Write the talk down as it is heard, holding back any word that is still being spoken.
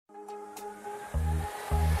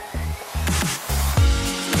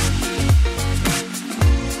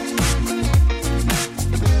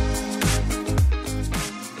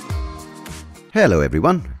Hello,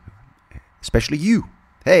 everyone, especially you.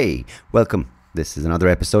 Hey, welcome. This is another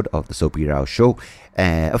episode of the Soapy Rao Show.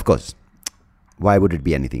 Of course, why would it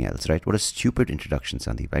be anything else, right? What a stupid introduction,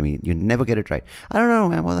 Sandeep. I mean, you never get it right. I don't know,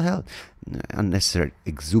 man. What the hell? Unnecessary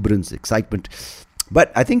exuberance, excitement.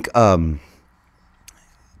 But I think I'm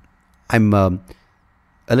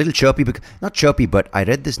a little chirpy, not chirpy, but I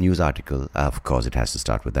read this news article. Of course, it has to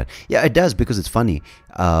start with that. Yeah, it does, because it's funny,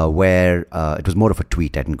 where it was more of a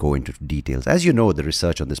tweet. I didn't go into details. As you know, the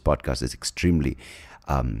research on this podcast is extremely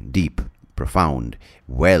deep, profound,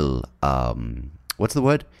 what's the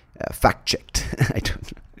word? Fact-checked.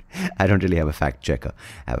 I don't really have a fact checker.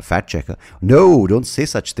 I have a fact checker. No, don't say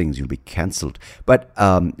such things. You'll be cancelled. But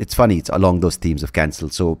it's funny. It's along those themes of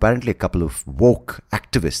cancelled. So apparently a couple of woke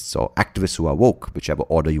activists, or activists who are woke, whichever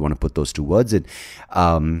order you want to put those two words in,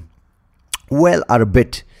 are a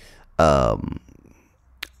bit...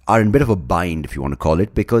 are in a bit of a bind, if you want to call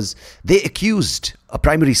it, because they accused a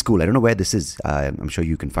primary school. I don't know where this is. I'm sure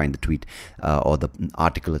you can find the tweet or the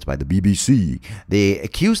article. It's by the BBC. They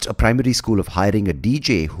accused a primary school of hiring a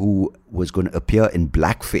DJ who was going to appear in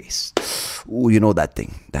blackface. Oh, you know that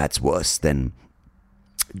thing. That's worse than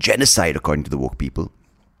genocide, according to the woke people.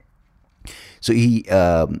 So he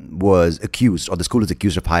was accused, or the school is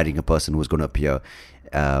accused of hiring a person who was going to appear.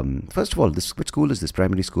 First of all, which school is this?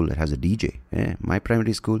 Primary school that has a DJ. Yeah, my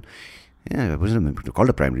primary school. Yeah, it wasn't called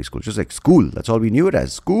a primary school. It's just like school. That's all we knew it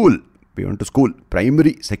as. School. We went to school.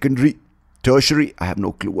 Primary, secondary, tertiary. I have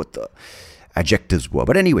no clue what the adjectives were.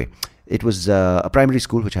 But anyway, it was a primary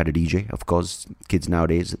school which had a DJ. Of course, kids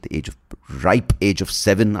nowadays at the ripe age of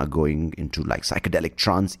 7 are going into like psychedelic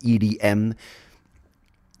trance, EDM.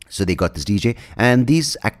 So they got this DJ. And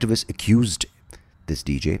these activists accused this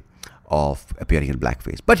DJ of appearing in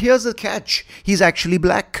blackface. But here's the catch. He's actually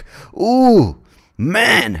black. Ooh,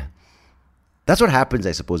 man. That's what happens,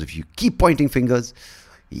 I suppose, if you keep pointing fingers.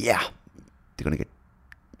 Yeah, they're going to get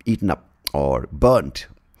eaten up or burnt.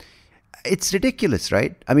 It's ridiculous,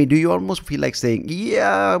 right? I mean, do you almost feel like saying,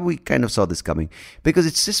 yeah, we kind of saw this coming? Because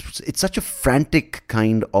it's such a frantic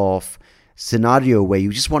kind of scenario where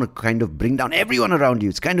you just want to kind of bring down everyone around you.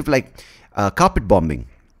 It's kind of like carpet bombing,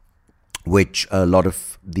 which a lot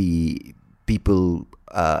of the people,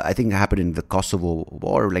 I think, happened in the Kosovo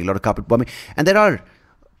war, like a lot of carpet bombing. And there are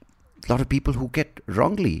a lot of people who get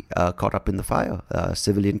wrongly caught up in the fire,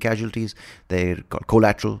 civilian casualties. They're called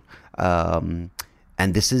collateral.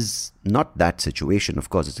 And this is not that situation. Of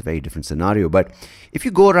course, it's a very different scenario. But if you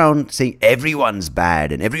go around saying everyone's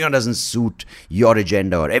bad and everyone doesn't suit your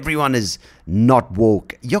agenda or everyone is not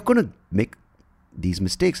woke, you're going to make these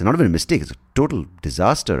mistakes. And not even a mistake, it's a total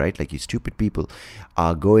disaster, right? Like, you stupid people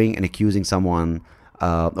are going and accusing someone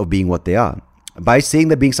of being what they are by saying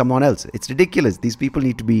they're being someone else. It's ridiculous. These people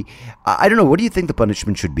need to be, I don't know, what do you think the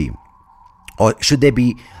punishment should be? Or should there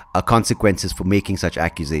be consequences for making such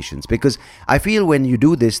accusations? Because I feel when you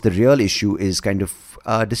do this, the real issue is kind of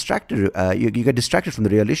distracted. You get distracted from the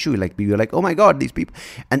real issue. Like, you're like, oh my God, these people.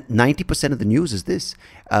 And 90% of the news is this,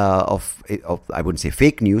 of I wouldn't say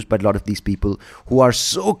fake news, but a lot of these people who are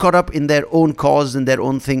so caught up in their own cause and their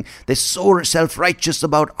own thing. They're so self-righteous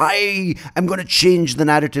about, I am going to change the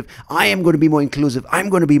narrative. I am going to be more inclusive. I'm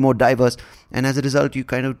going to be more diverse. And as a result, you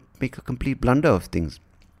kind of make a complete blunder of things.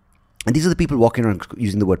 And these are the people walking around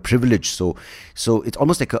using the word privilege. So it's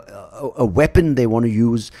almost like a weapon they want to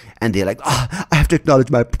use. And they're like, I have to acknowledge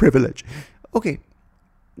my privilege. Okay.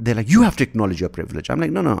 They're like, you have to acknowledge your privilege. I'm like,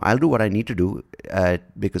 no, I'll do what I need to do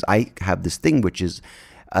because I have this thing which is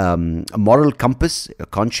a moral compass, a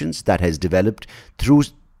conscience that has developed through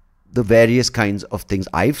the various kinds of things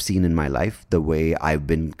I've seen in my life, the way I've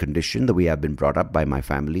been conditioned, the way I've been brought up by my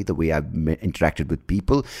family, the way I've interacted with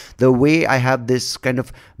people, the way I have this kind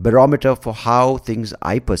of barometer for how things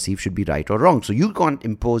I perceive should be right or wrong. So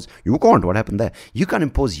what happened there? You can't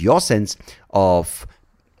impose your sense of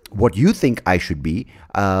what you think I should be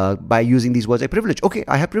by using these words like privilege. Okay,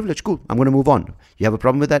 I have privilege. Cool. I'm going to move on. You have a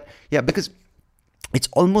problem with that? Yeah, because it's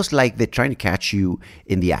almost like they're trying to catch you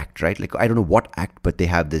in the act, right? Like, I don't know what act, but they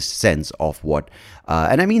have this sense of what,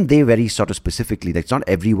 and I mean, they very sort of specifically, like, it's not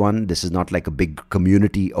everyone. This is not like a big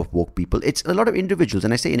community of woke people. It's a lot of individuals.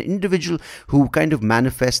 And I say an individual who kind of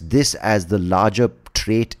manifests this as the larger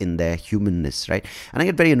trait in their humanness, right? And I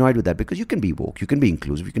get very annoyed with that because you can be woke, you can be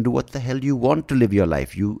inclusive, you can do what the hell you want to live your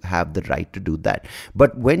life. You have the right to do that.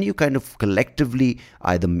 But when you kind of collectively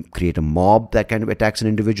either create a mob that kind of attacks an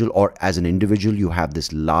individual, or as an individual, you have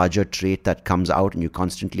this larger trait that comes out and you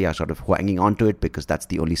constantly are sort of hanging on to it because that's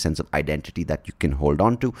the only sense of identity that you can hold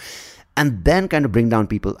on to, and then kind of bring down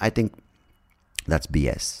people, I think that's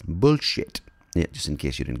BS. Bullshit. Yeah, just in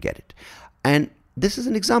case you didn't get it. And this is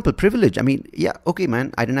an example. Privilege. I mean, yeah, okay,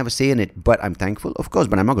 man, I didn't have a say in it, but I'm thankful, of course,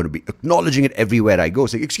 but I'm not going to be acknowledging it everywhere I go.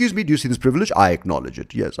 Saying, excuse me, do you see this privilege? I acknowledge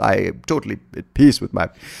it. Yes, I am totally at peace with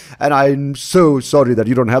and I'm so sorry that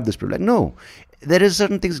you don't have this privilege. No, there is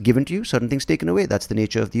certain things given to you, certain things taken away. That's the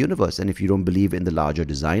nature of the universe. And if you don't believe in the larger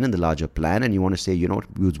design and the larger plan, and you want to say,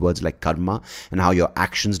 use words like karma and how your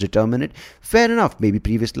actions determine it, fair enough. Maybe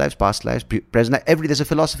previous lives, past lives, present life. There's a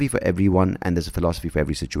philosophy for everyone, and there's a philosophy for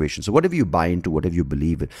every situation. So whatever you buy into, whatever you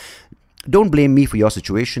believe in, don't blame me for your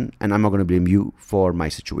situation, and I'm not going to blame you for my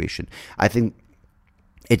situation. I think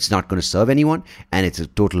it's not going to serve anyone, and it's a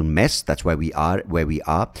total mess. That's why we are where we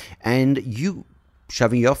are. And you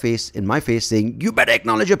shoving your face in my face saying, you better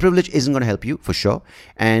acknowledge your privilege, isn't going to help you, for sure.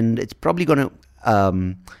 And it's probably going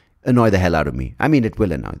to annoy the hell out of me. I mean, it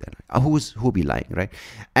will annoy them. Who'll be lying, right?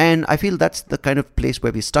 And I feel that's the kind of place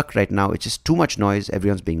where we're stuck right now. It's just too much noise.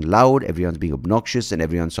 Everyone's being loud, everyone's being obnoxious, and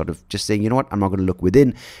everyone's sort of just saying, you know what, I'm not going to look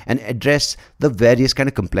within and address the various kind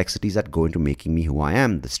of complexities that go into making me who I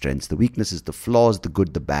am, the strengths, the weaknesses, the flaws, the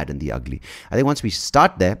good, the bad, and the ugly. I think once we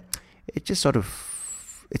start there, it just sort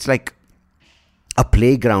of, it's like a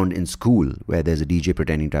playground in school where there's a DJ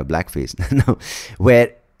pretending to have blackface. No,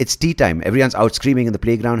 where it's tea time. Everyone's out screaming in the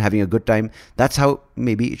playground, having a good time. That's how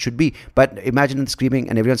maybe it should be. But imagine screaming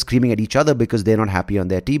and everyone's screaming at each other because they're not happy on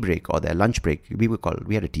their tea break or their lunch break.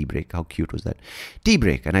 We had a tea break. How cute was that? Tea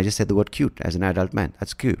break. And I just said the word cute as an adult man.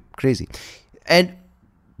 That's cute. Crazy. And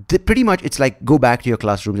pretty much it's like go back to your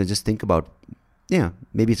classrooms and just think about, yeah,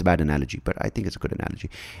 maybe it's a bad analogy, but I think it's a good analogy.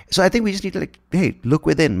 So I think we just need to look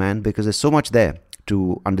within, man, because there's so much there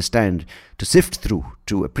to understand, to sift through,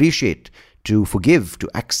 to appreciate, to forgive, to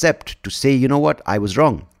accept, to say, you know what, I was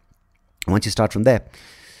wrong. Once you start from there,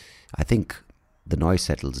 I think the noise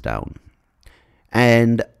settles down.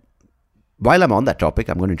 And while I'm on that topic,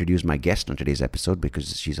 I'm going to introduce my guest on today's episode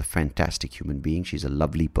because she's a fantastic human being. She's a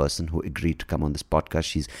lovely person who agreed to come on this podcast.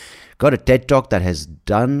 She's got a TED Talk that has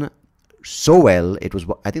done so well. It was,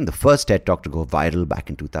 I think, the first TED Talk to go viral back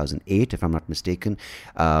in 2008, if I'm not mistaken.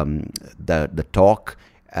 The talk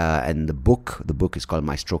and the book is called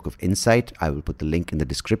My Stroke of Insight. I will put the link in the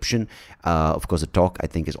description. Of course, the talk, I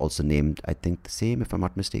think, is also named, I think, the same, if I'm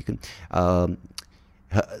not mistaken.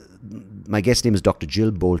 My guest name is Dr.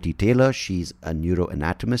 Jill Bolte Taylor. She's a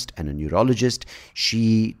neuroanatomist and a neurologist.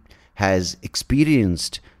 She has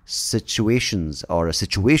experienced situations or a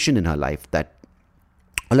situation in her life that,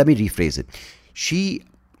 let me rephrase it. She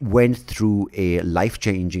went through a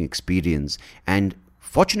life-changing experience, and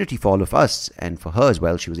fortunately for all of us and for her as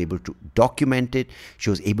well, she was able to document it, she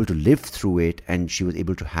was able to live through it, and she was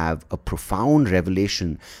able to have a profound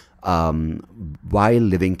revelation while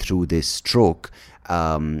living through this stroke.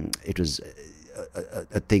 It was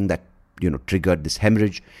a thing that, triggered this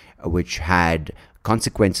hemorrhage, which had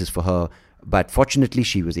consequences for her. But fortunately,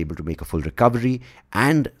 she was able to make a full recovery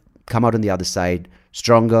and come out on the other side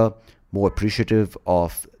stronger, more appreciative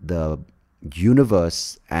of the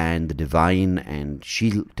universe and the divine, and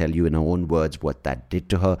she'll tell you in her own words what that did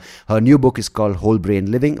to her. Her new book is called Whole Brain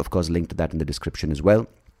Living. Of course, link to that in the description as well.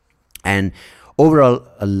 And overall,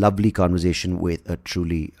 a lovely conversation with a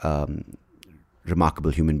truly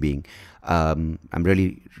remarkable human being. I'm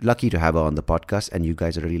really lucky to have her on the podcast, and you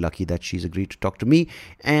guys are really lucky that she's agreed to talk to me.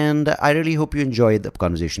 And I really hope you enjoy the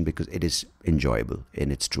conversation because it is enjoyable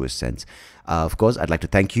in its truest sense. Of course, I'd like to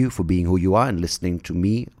thank you for being who you are and listening to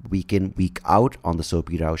me week in, week out on the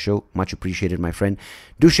Soapy Rao Show. Much appreciated, my friend.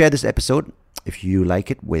 Do share this episode if you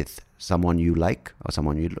like it with someone you like or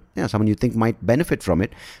someone you think might benefit from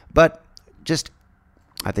it. But just,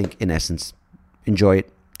 I think, in essence, enjoy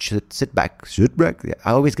it. Sit back. Yeah,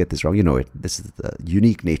 I always get this wrong. You know it. This is the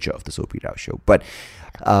unique nature of the Soapy Rao Show. But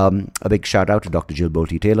a big shout out to Dr. Jill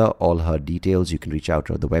Bolte Taylor. All her details, you can reach out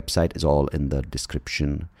to her. The website is all in the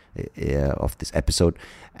description of this episode.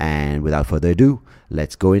 And without further ado,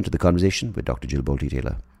 let's go into the conversation with Dr. Jill Bolte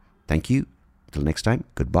Taylor. Thank you. Till next time.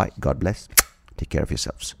 Goodbye. God bless. Take care of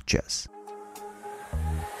yourselves. Cheers.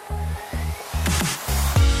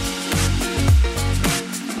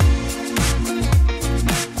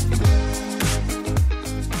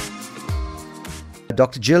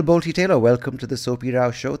 Dr. Jill Bolte Taylor, welcome to the Soapy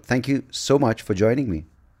Rao Show. Thank you so much for joining me.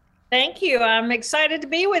 Thank you. I'm excited to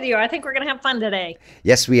be with you. I think we're going to have fun today.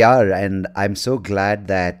 Yes, we are. And I'm so glad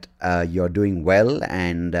that you're doing well.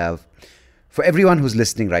 And for everyone who's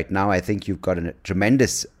listening right now, I think you've got a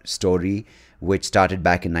tremendous story which started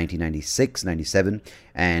back in 1996, 97.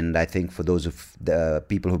 And I think for those of the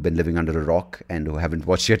people who've been living under a rock and who haven't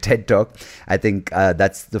watched your TED Talk, I think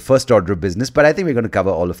that's the first order of business. But I think we're going to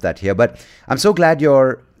cover all of that here. But I'm so glad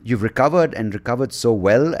you've recovered and recovered so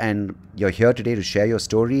well. And you're here today to share your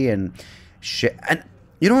story. And And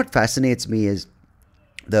you know what fascinates me is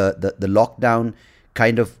the lockdown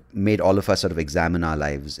kind of made all of us sort of examine our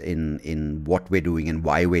lives in what we're doing and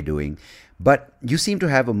why we're doing. But you seem to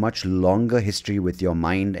have a much longer history with your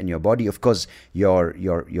mind and your body. Of course, your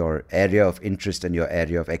area of interest and your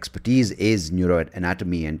area of expertise is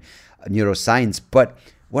neuroanatomy and neuroscience. But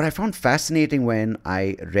what I found fascinating when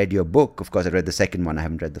I read your book, of course, I read the second one, I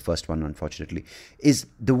haven't read the first one, unfortunately, is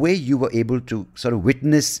the way you were able to sort of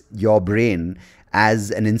witness your brain as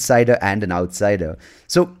an insider and an outsider.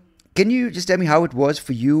 So can you just tell me how it was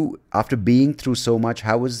for you after being through so much?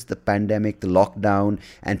 How was the pandemic, the lockdown,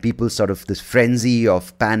 and people sort of this frenzy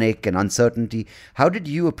of panic and uncertainty? How did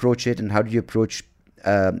you approach it, and how did you approach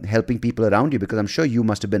helping people around you? Because I'm sure you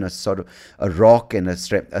must have been a sort of a rock and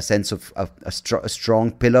a sense of a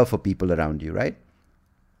strong pillar for people around you, right?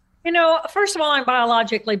 First of all, I'm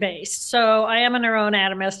biologically based. So I am a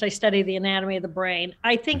neuroanatomist. I study the anatomy of the brain.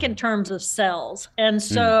 I think in terms of cells. And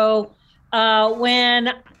so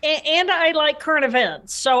and I like current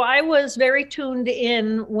events. So I was very tuned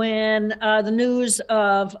in when the news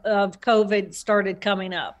of COVID started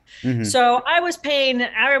coming up. Mm-hmm. So I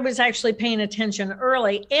was actually paying attention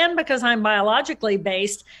early. And because I'm biologically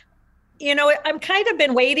based, I'm kind of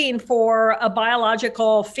been waiting for a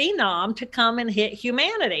biological phenom to come and hit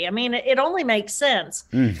humanity. I mean, it only makes sense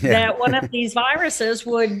that one of these viruses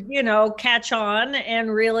would, catch on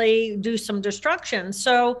and really do some destruction.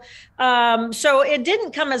 So it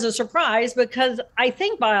didn't come as a surprise, because I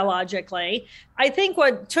think biologically, I think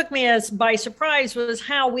what took me by surprise was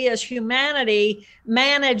how we as humanity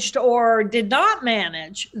managed or did not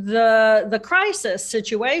manage the crisis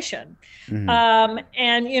situation. Mm-hmm.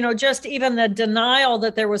 And just even the denial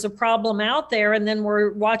that there was a problem out there, and then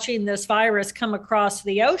we're watching this virus come across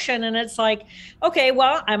the ocean, and it's like, okay,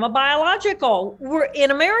 well, I'm a biological.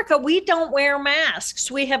 In America, we don't wear masks.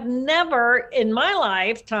 We have never in my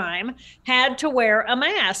lifetime had to wear a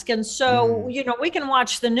mask. And so, we can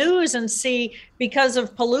watch the news and see, because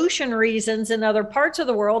of pollution reasons in other parts of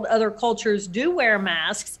the world, other cultures do wear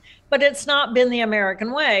masks, but it's not been the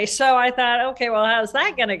American way. So I thought, okay, well, how's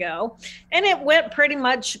that going to go? And it went pretty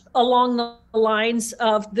much along the lines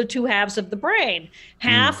of the two halves of the brain.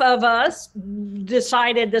 Half of us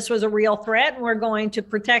decided this was a real threat and we're going to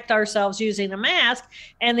protect ourselves using a mask.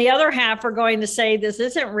 And the other half are going to say this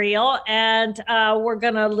isn't real and we're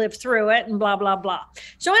going to live through it and blah, blah, blah.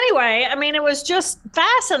 So anyway, I mean, it was just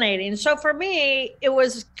fascinating. So for me, it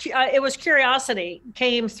was curiosity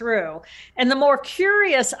came through. And the more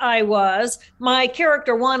curious I was, my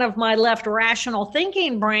character one of my left rational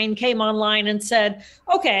thinking brain came online and said,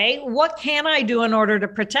 okay, what can I do in order to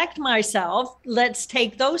protect myself? Let's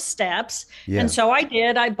take those steps. Yeah. And so I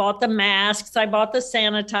did. I bought the masks. I bought the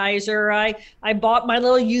sanitizer. I bought my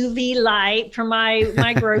little UV light for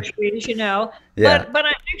my groceries, Yeah. But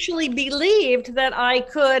I actually believed that I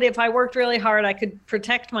could, if I worked really hard, I could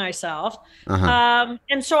protect myself. Uh-huh.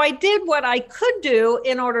 And so I did what I could do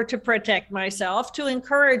in order to protect myself, to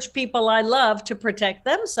encourage people I love to protect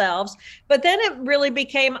themselves. But then it really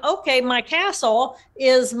became, okay, my castle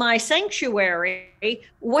is my sanctuary.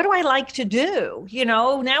 What do I like to do?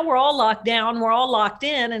 Now we're all locked down, we're all locked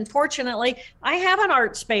in. And fortunately, I have an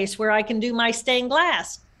art space where I can do my stained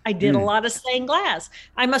glass. I did a lot of stained glass.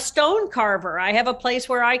 I'm a stone carver. I have a place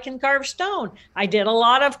where I can carve stone. I did a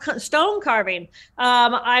lot of stone carving.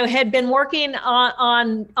 I had been working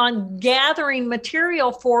on gathering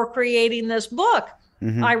material for creating this book.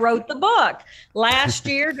 Mm-hmm. I wrote the book. Last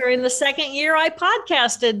year, during the second year, I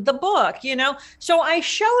podcasted the book, So I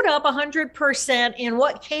showed up 100% in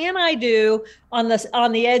what can I do on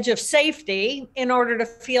the edge of safety in order to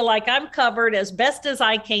feel like I'm covered as best as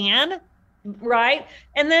I can. Right.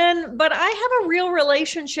 And then, but I have a real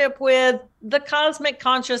relationship with the cosmic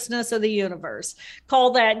consciousness of the universe. Call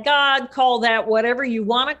that God, call that whatever you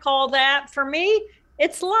want to call that. For me,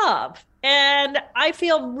 it's love. And I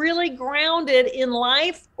feel really grounded in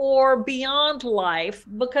life or beyond life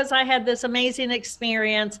because I had this amazing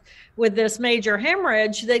experience with this major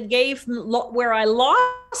hemorrhage that where I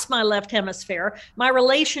lost my left hemisphere, my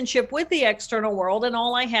relationship with the external world, and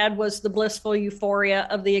all I had was the blissful euphoria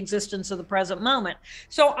of the existence of the present moment.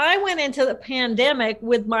 So I went into the pandemic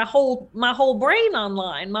with my whole brain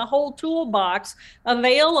online, my whole toolbox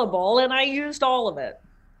available, and I used all of it.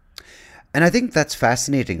 And I think that's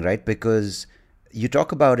fascinating, right? Because you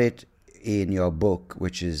talk about it in your book,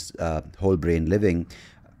 which is Whole Brain Living.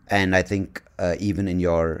 And I think even in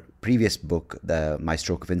your previous book, My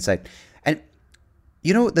Stroke of Insight. And,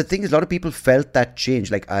 the thing is, a lot of people felt that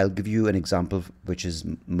change. Like, I'll give you an example, which is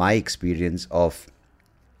my experience of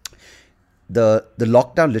the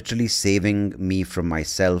lockdown literally saving me from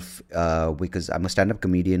myself, because I'm a stand-up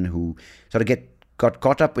comedian who sort of got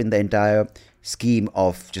caught up in the entire scheme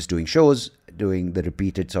of just doing shows, doing the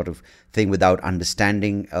repeated sort of thing without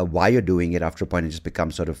understanding why you're doing it. After a point, it just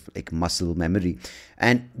becomes sort of like muscle memory,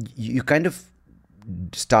 and you kind of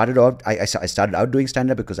started out. I started out doing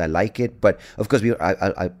stand-up because I like it, but of course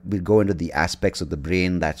we'll go into the aspects of the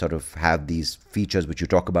brain that sort of have these features which you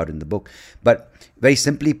talk about in the book. But very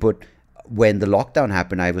simply put, when the lockdown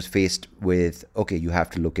happened, I was faced with, okay, you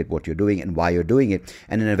have to look at what you're doing and why you're doing it.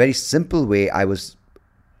 And in a very simple way, I was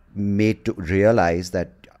made to realize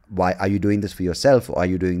that, why are you doing this for yourself, or are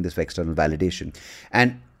you doing this for external validation?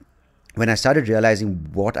 And when I started realizing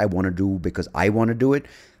what I want to do because I want to do it,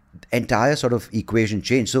 the entire sort of equation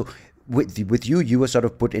changed. So with you were sort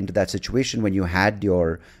of put into that situation when you had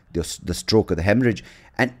the stroke or the hemorrhage,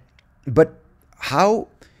 but how,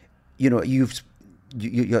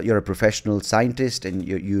 you're a professional scientist and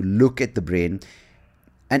you look at the brain.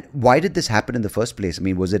 And why did this happen in the first place? I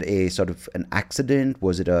mean, was it a sort of an accident?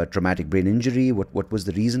 Was it a traumatic brain injury? What was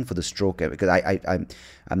the reason for the stroke? Because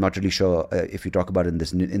I'm not really sure if you talk about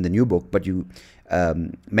it in the new book, but you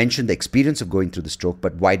mentioned the experience of going through the stroke.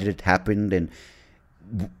 But why did it happen?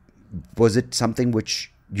 And was it something which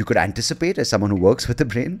you could anticipate as someone who works with the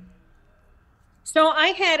brain? So I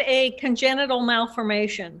had a congenital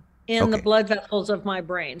malformation in the blood vessels of my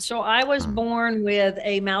brain. So I was born with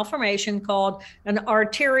a malformation called an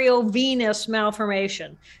arteriovenous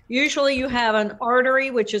malformation. Usually you have an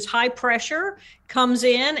artery, which is high pressure, comes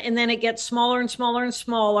in, and then it gets smaller and smaller and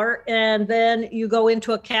smaller. And then you go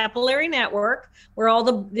into a capillary network where all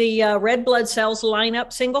the red blood cells line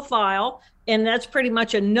up single file. And that's pretty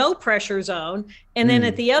much a no pressure zone. And then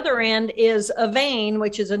at the other end is a vein,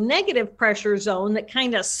 which is a negative pressure zone that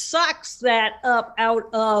kind of sucks that up out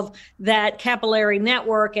of that capillary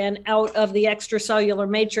network and out of the extracellular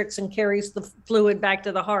matrix and carries the fluid back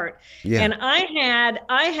to the heart. Yeah. And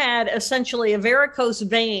I had essentially a varicose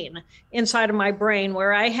vein inside of my brain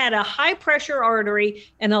where I had a high pressure artery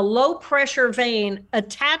and a low pressure vein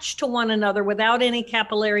attached to one another without any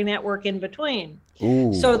capillary network in between.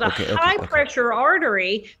 Ooh, so the high pressure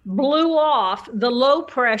artery blew off the low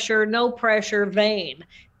pressure, no pressure vein.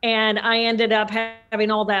 And I ended up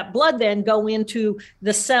having all that blood then go into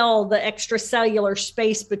the cell, the extracellular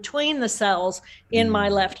space between the cells in my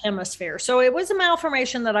left hemisphere. So it was a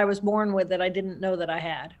malformation that I was born with that I didn't know that I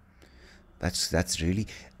had. That's really,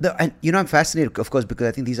 and I'm fascinated, of course, because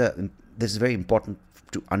I think this is very important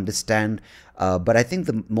to understand. But I think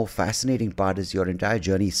the more fascinating part is your entire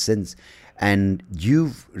journey since. And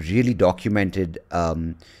you've really documented,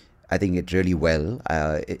 I think, it really well.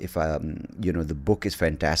 The book is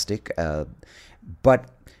fantastic. But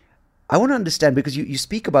I want to understand, because you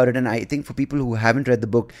speak about it, and I think for people who haven't read the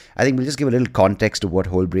book, I think we'll just give a little context of what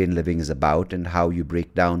whole brain living is about and how you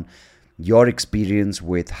break down your experience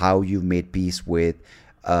with how you've made peace with,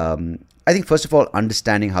 I think, first of all,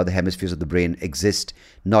 understanding how the hemispheres of the brain exist,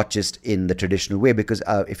 not just in the traditional way. Because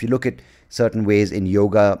if you look at certain ways in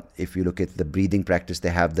yoga, if you look at the breathing practice,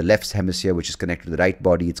 they have the left hemisphere, which is connected to the right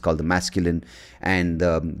body. It's called the masculine. And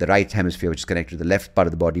the right hemisphere, which is connected to the left part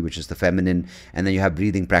of the body, which is the feminine. And then you have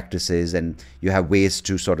breathing practices, and you have ways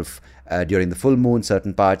to sort of, during the full moon,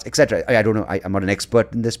 certain parts, etc. I don't know. I'm not an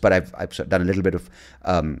expert in this, but I've done a little bit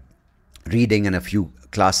of reading and a few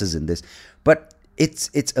classes in this. But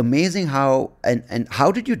it's amazing how, and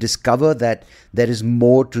how did you discover that there is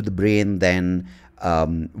more to the brain than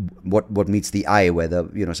what meets the eye? Whether,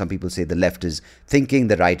 some people say the left is thinking,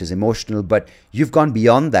 the right is emotional, but you've gone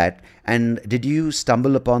beyond that. And did you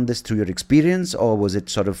stumble upon this through your experience, or was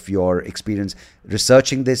it sort of your experience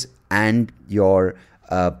researching this and your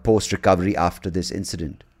post-recovery after this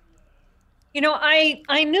incident?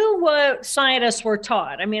 I knew what scientists were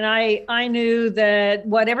taught. I mean, I knew that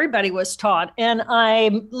what everybody was taught. And I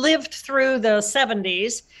lived through the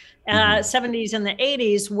 70s, 70s and the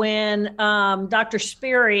 80s when Dr.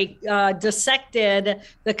 Sperry dissected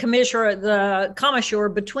the commissure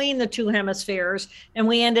between the two hemispheres. And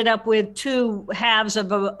we ended up with two halves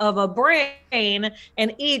of a brain,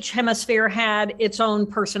 and each hemisphere had its own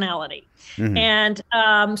personality. And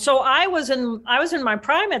so I was in my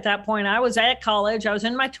prime at that point. I was at college. I was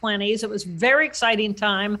in my 20s. It was a very exciting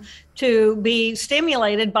time to be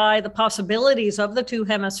stimulated by the possibilities of the two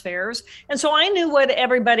hemispheres. And so I knew what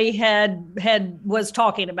everybody was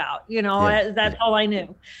talking about. That's all I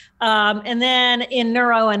knew. And then in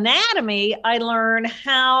neuroanatomy, I learned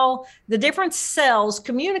how the different cells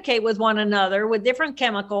communicate with one another with different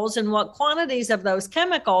chemicals and what quantities of those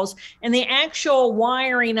chemicals and the actual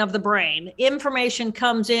wiring of the brain. Information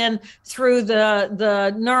comes in through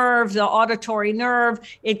the nerve, the auditory nerve.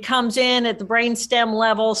 It comes in at the brainstem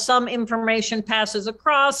level. Some information passes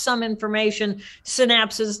across, some information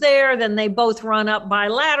synapses there, then they both run up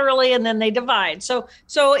bilaterally and then they divide. So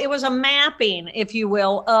it was a mapping, if you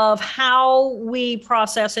will, of how we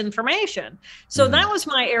process information. So that was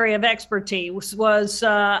my area of expertise, was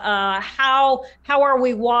how are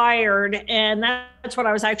we wired? And that's what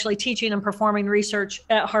I was actually teaching and performing research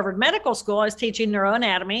at Harvard Medical School. I was teaching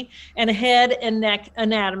neuroanatomy and head and neck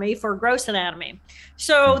anatomy for gross anatomy.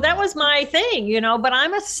 So that was my thing, but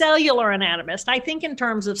I'm a cellular anatomist. I think in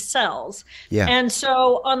terms of cells. Yeah. And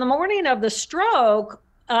so on the morning of the stroke,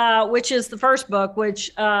 which is the first book,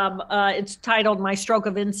 which it's titled My Stroke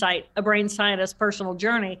of Insight, A Brain Scientist's Personal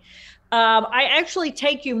Journey. I actually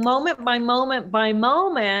take you moment by moment by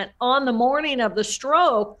moment on the morning of the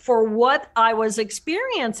stroke for what I was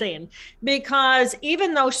experiencing, because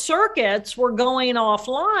even though circuits were going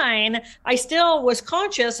offline, I still was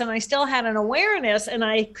conscious and I still had an awareness, and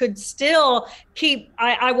I could still keep,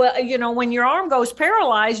 when your arm goes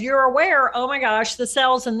paralyzed, you're aware, oh my gosh, the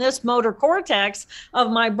cells in this motor cortex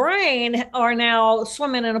of my brain are now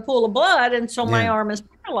swimming in a pool of blood. And so my arm is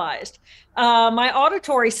paralyzed. My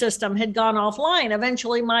auditory system had gone offline.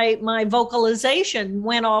 Eventually, my vocalization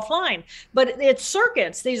went offline. But it's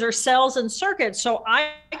circuits. These are cells and circuits. So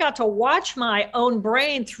I got to watch my own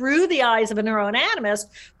brain through the eyes of a neuroanatomist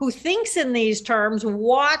who thinks in these terms,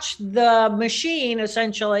 watch the machine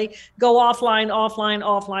essentially go offline, offline,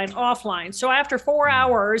 offline, offline. So after 4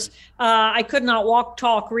 hours, I could not walk,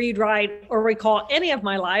 talk, read, write, or recall any of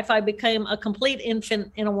my life. I became a complete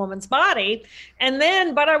infant in a woman's body.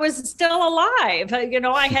 But I was still alive.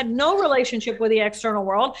 I had no relationship with the external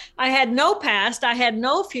world. I had no past. I had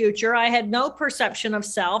no future. I had no perception of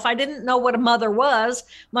self. I didn't know what a mother was,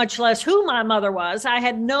 much less who my mother was. I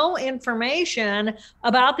had no information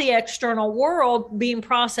about the external world being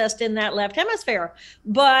processed in that left hemisphere.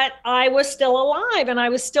 But I was still alive and I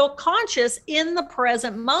was still conscious in the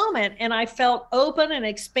present moment. And I felt open and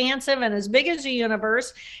expansive and as big as the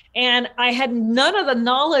universe. And I had none of the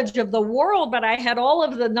knowledge of the world, but I had all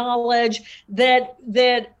of the knowledge that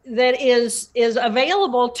is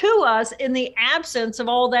available to us in the absence of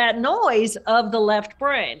all that noise of the left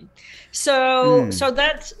brain. So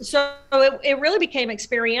it really became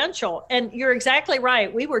experiential. And you're exactly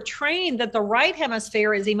right. We were trained that the right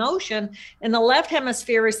hemisphere is emotion and the left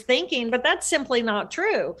hemisphere is thinking, but that's simply not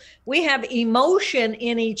true. We have emotion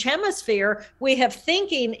in each hemisphere. We have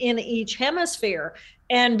thinking in each hemisphere.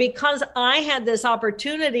 And because I had this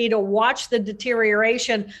opportunity to watch the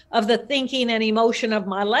deterioration of the thinking and emotion of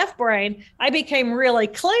my left brain, I became really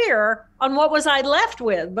clear on what was I left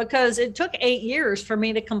with, because it took 8 years for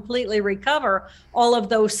me to completely recover all of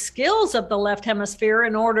those skills of the left hemisphere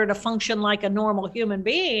in order to function like a normal human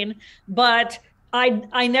being. But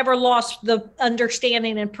I never lost the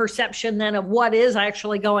understanding and perception then of what is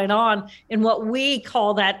actually going on in what we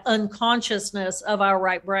call that unconsciousness of our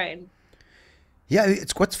right brain. Yeah,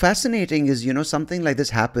 it's what's fascinating is, something like this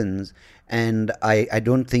happens, and I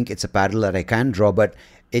don't think it's a parallel that I can draw, but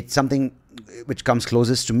it's something which comes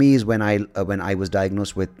closest to me is when I was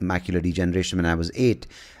diagnosed with macular degeneration when I was 8.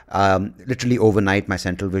 Literally overnight, my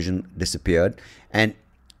central vision disappeared,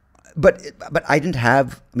 but I didn't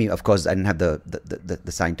have. I mean, of course, I didn't have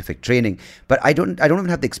the scientific training, but I don't even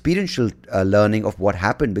have the experiential learning of what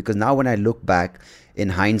happened, because now when I look back in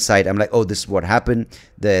hindsight, I'm like, oh, this is what happened.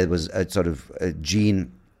 There was a sort of a gene.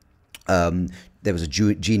 There was a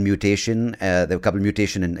gene mutation. There were a couple of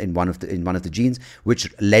mutations in one of the genes, which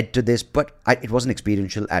led to this. But it wasn't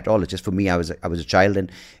experiential at all. It's just for me. I was a child, and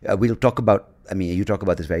we'll talk about. I mean, you talk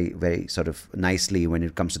about this very, very sort of nicely when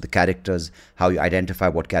it comes to the characters, how you identify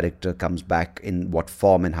what character comes back in what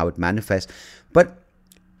form and how it manifests. But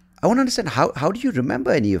I want to understand how do you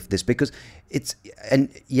remember any of this? Because it's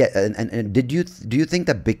and do you think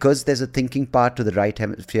that because there's a thinking part to the right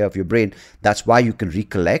hemisphere of your brain, that's why you can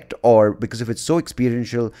recollect? Or because if it's so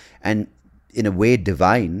experiential and in a way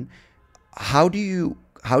divine, how do you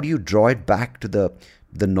draw it back to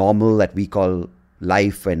the normal that we call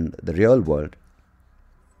life and the real world?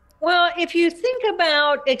 Well, if you think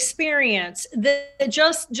about experience,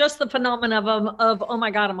 just the phenomenon of, oh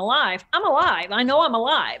my God, I'm alive. I'm alive. I know I'm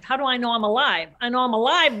alive. How do I know I'm alive? I know I'm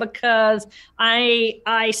alive because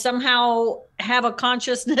I somehow have a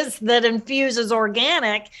consciousness that infuses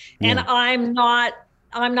organic, and I'm not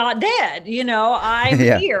dead. I'm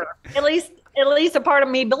here. At least at least a part of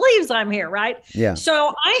me believes I'm here, right? Yeah.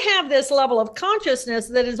 So I have this level of consciousness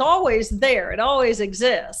that is always there. It always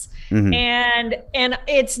exists. Hmm. And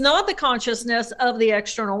it's not the consciousness of the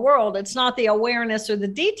external world. It's not the awareness or the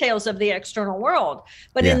details of the external world.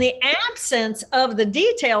 But Yeah. in the absence of the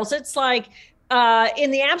details, it's like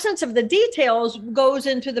in the absence of the details goes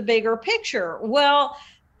into the bigger picture. Well,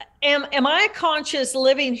 am I a conscious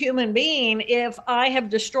living human being if I have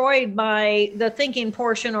destroyed the thinking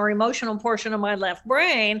portion or emotional portion of my left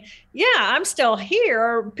brain? Yeah, I'm still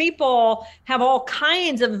here. People have all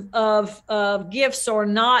kinds of gifts or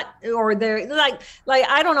not, or they're like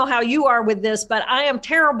I don't know how you are with this, but I am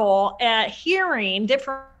terrible at hearing,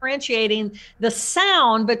 differentiating the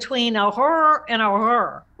sound between a her and a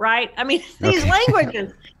her, right? I mean, these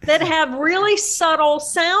languages that have really subtle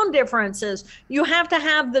sound differences. You have to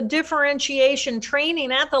have the differentiation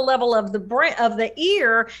training at the level of the brain, of the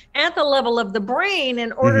ear, at the level of the brain,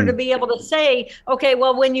 in order to be able to say, okay,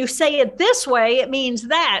 well, when you say it this way, it means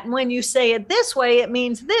that. And when you say it this way, it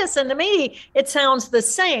means this. And to me, it sounds the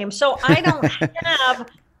same. So I don't have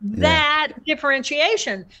that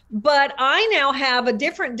differentiation, but I now have a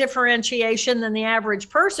different differentiation than the average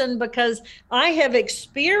person because I have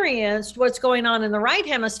experienced what's going on in the right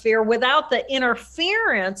hemisphere without the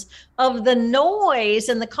interference of the noise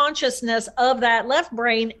and the consciousness of that left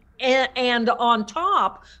brain and on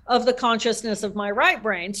top of the consciousness of my right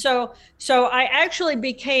brain. So I actually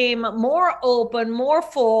became more open, more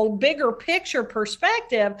full, bigger picture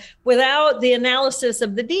perspective without the analysis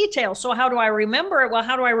of the details. So how do I remember it? Well,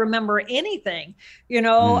 how do I remember anything?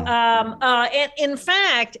 And in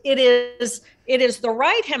fact, it is the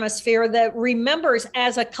right hemisphere that remembers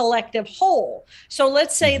as a collective whole. So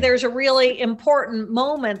let's say there's a really important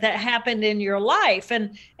moment that happened in your life.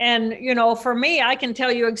 And for me, I can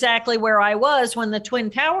tell you exactly where I was when the Twin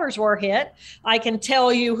Towers were hit. I can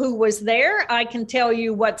tell you who was there. I can tell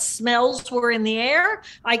you what smells were in the air.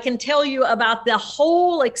 I can tell you about the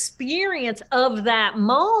whole experience of that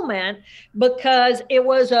moment because it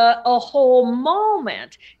was a whole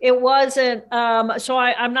moment. It wasn't, so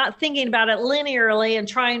I'm not thinking about it linearly and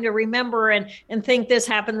trying to remember and think this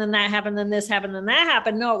happened, then that happened, then this happened, then that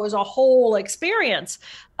happened. No, it was a whole experience.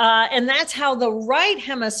 And that's how the right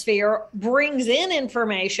hemisphere brings in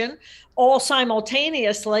information all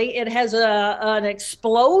simultaneously. It has an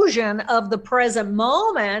explosion of the present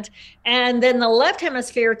moment. And then the left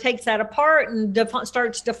hemisphere takes that apart and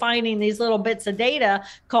starts defining these little bits of data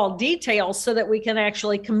called details so that we can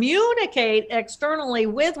actually communicate externally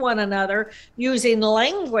with one another using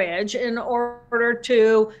language in order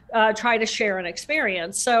to try to share an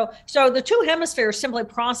experience. So the two hemispheres simply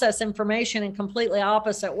process information in completely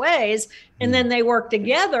opposite ways, and then they work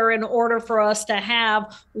together in order for us to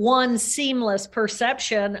have one seamless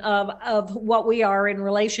perception of what we are in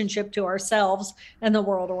relationship to ourselves and the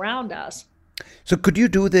world around us. So could you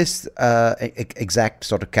do this exact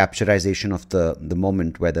sort of capturization of the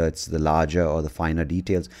moment, whether it's the larger or the finer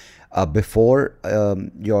details, before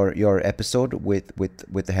your episode with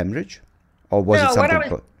the hemorrhage, or was it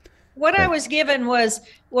something? What I was given was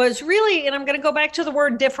really, and I'm going to go back to the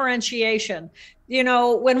word differentiation.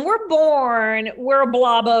 When we're born, we're a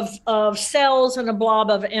blob of cells and a blob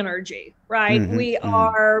of energy, right? We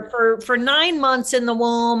are for 9 months in the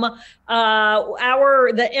womb.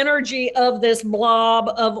 The energy of this blob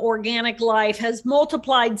of organic life has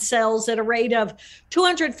multiplied cells at a rate of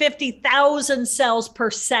 250,000 cells per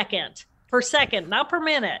second, not per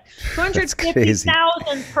minute.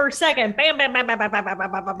 250,000 per second. Bam, bam, bam, bam, bam, bam,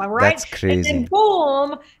 bam, bam, bam, right? That's crazy. And then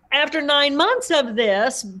boom, after 9 months of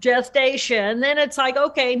this gestation, then it's like,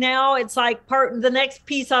 okay, now it's like the next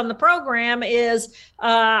piece on the program is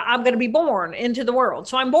I'm going to be born into the world.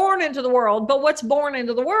 So I'm born into the world, but what's born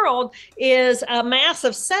into the world is a mass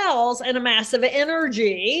of cells and a mass of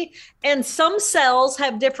energy. And some cells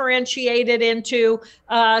have differentiated into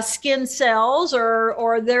skin cells,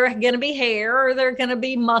 or they're going to be hair, or they're going to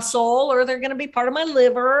be muscle, or they're going to be part of my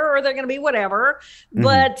liver, or they're going to be whatever.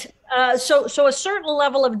 But so a certain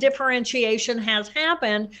level of differentiation has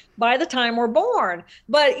happened by the time we're born.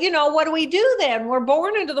 But what do we do then? We're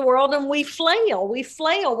born into the world and we flail.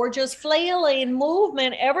 We're just flailing,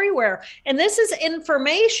 movement everywhere. And this is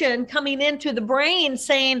information coming into the brain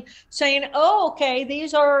saying, oh, okay,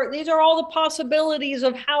 these are all the possibilities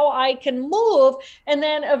of how I can move. And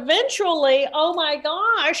then eventually, oh my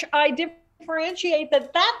gosh, I differentiate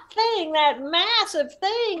that thing, that massive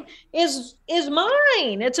thing is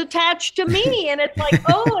mine. It's attached to me. And it's like,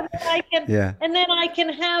 oh, and then I can, Yeah. and then I can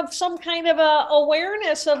have some kind of a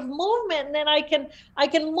awareness of movement. And then I can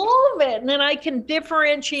move it. And then I can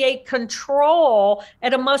differentiate control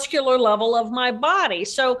at a muscular level of my body.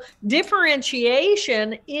 So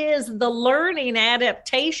differentiation is the learning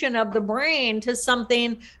adaptation of the brain to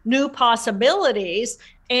something new possibilities.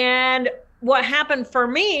 And what happened for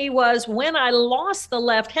me was when I lost the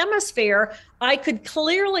left hemisphere, I could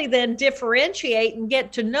clearly then differentiate and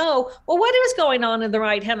get to know, well, what is going on in the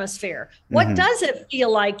right hemisphere? What does it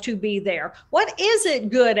feel like to be there? What is it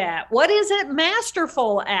good at? What is it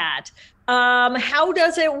masterful at? How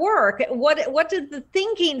does it work? What did the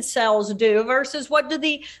thinking cells do versus what do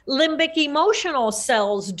the limbic emotional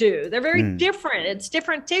cells do? They're very different. It's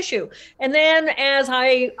different tissue. And then as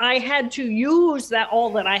I had to use that all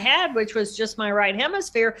that I had, which was just my right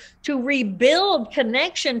hemisphere, to rebuild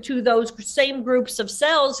connection to those same groups of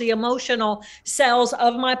cells, the emotional cells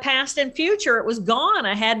of my past and future. It was gone.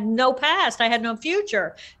 I had no past. I had no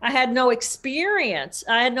future. I had no experience.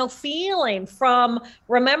 I had no feeling from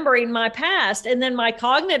remembering my past. And then my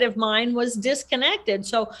cognitive mind was disconnected.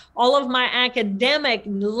 So all of my academic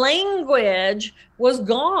language was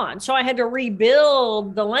gone. So I had to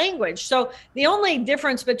rebuild the language. So the only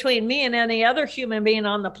difference between me and any other human being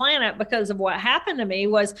on the planet, because of what happened to me,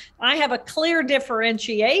 was I have a clear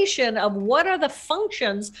differentiation of what are the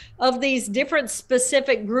functions of these different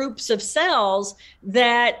specific groups of cells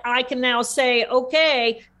that I can now say,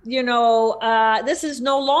 okay, this is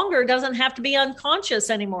no longer, doesn't have to be unconscious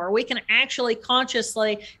anymore. We can actually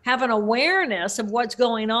consciously have an awareness of what's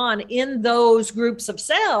going on in those groups of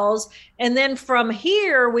cells. And then from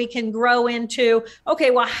here, we can grow into, okay,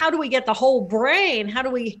 well, how do we get the whole brain? How do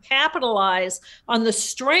we capitalize on the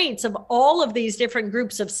strengths of all of these different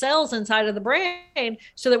groups of cells inside of the brain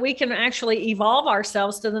so that we can actually evolve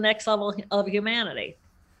ourselves to the next level of humanity?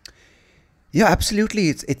 Yeah, absolutely.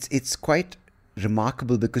 It's quite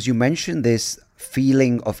remarkable because you mentioned this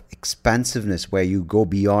feeling of expansiveness where you go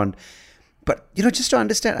beyond. But, just to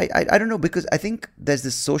understand, I don't know, because I think there's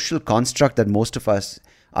this social construct that most of us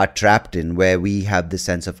are trapped in where we have this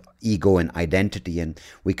sense of ego and identity, and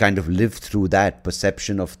we kind of live through that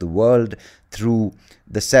perception of the world through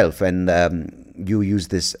the self. And you use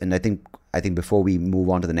this, and I think before we move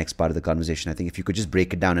on to the next part of the conversation, I think if you could just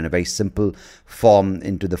break it down in a very simple form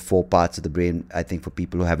into the 4 parts of the brain, I think for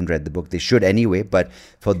people who haven't read the book, they should anyway, but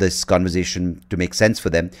for this conversation to make sense for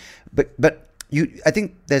them. But I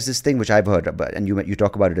think there's this thing which I've heard about, and you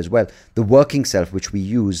talk about it as well, the working self, which we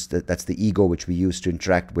use, that's the ego, which we use to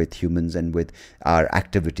interact with humans and with our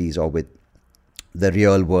activities or with the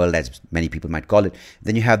real world, as many people might call it.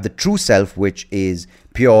 Then you have the true self, which is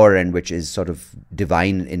pure and which is sort of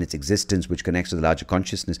divine in its existence, which connects to the larger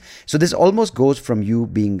consciousness. So this almost goes from you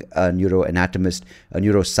being a neuroanatomist, a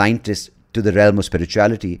neuroscientist, to the realm of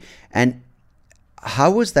spirituality. And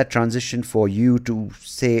how was that transition for you to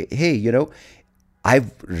say, hey,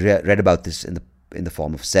 I've read about this in the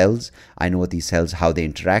form of cells. I know these cells, how they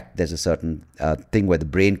interact. There's a certain thing where the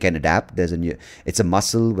brain can adapt. It's a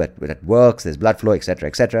muscle that works. There's blood flow, etc.,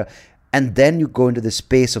 etc. And then you go into the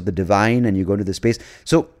space of the divine, and you go into the space.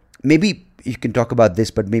 So maybe you can talk about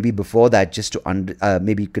this, but maybe before that, just to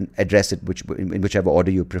maybe you can address it, in whichever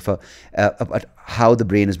order you prefer, about how the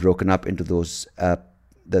brain is broken up into those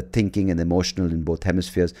the thinking and the emotional in both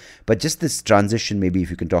hemispheres. But just this transition, maybe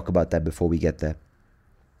if you can talk about that before we get there.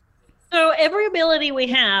 So every ability we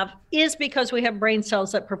have is because we have brain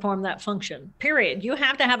cells that perform that function, period. You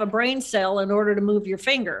have to have a brain cell in order to move your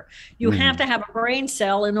finger. You have to have a brain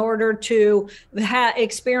cell in order to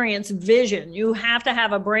experience vision. You have to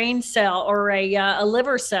have a brain cell or a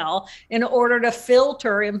liver cell in order to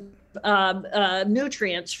filter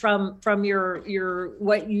nutrients from your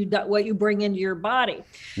what you bring into your body.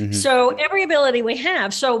 So every ability we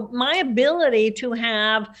have. So my ability to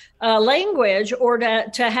have language or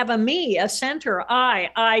to have a me, a center,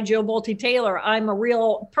 I, Jill Bolte Taylor, I'm a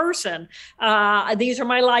real person. These are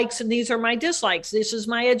my likes and these are my dislikes. This is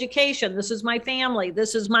my education. This is my family.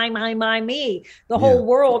 This is my me. The whole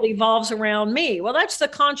world evolves around me. Well, that's the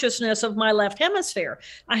consciousness of my left hemisphere.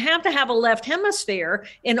 I have to have a left hemisphere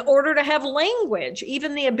in order to have language,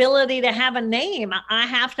 even the ability to have a name. I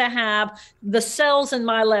have to have the cells in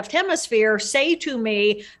my left hemisphere say to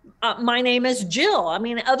me, my name is Jill. I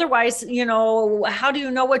mean, otherwise, how do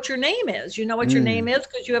you know what your name is? You know what your name is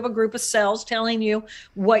because you have a group of cells telling you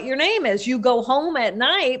what your name is. You go home at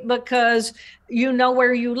night because you know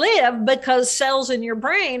where you live, because cells in your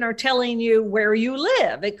brain are telling you where you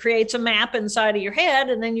live. It creates a map inside of your head,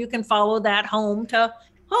 and then you can follow that home to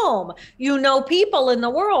home. You know people in the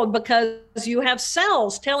world because you have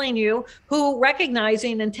cells telling you who,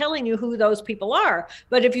 recognizing and telling you who those people are.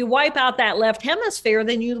 But if you wipe out that left hemisphere,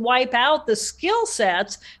 then you wipe out the skill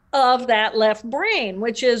sets of that left brain,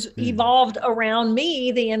 which is evolved around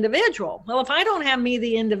me, the individual. Well, if I don't have me,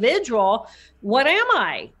 the individual, what am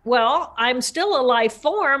I? Well, I'm still a life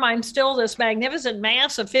form. I'm still this magnificent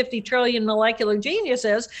mass of 50 trillion molecular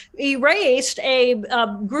geniuses, erased a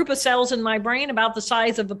group of cells in my brain about the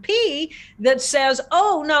size of a pea that says,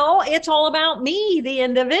 oh, no, it's all about me, the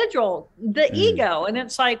individual, the ego. And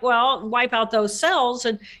it's like, well, wipe out those cells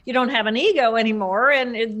and you don't have an ego anymore.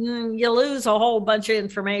 And you lose a whole bunch of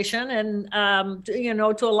information. And, you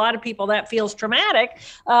know, to a lot of people, that feels traumatic.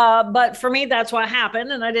 But for me, that's what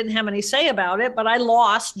happened. And I didn't have any say about it, but I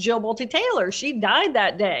lost Jill Bolte Taylor. She died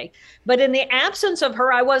that day. But in the absence of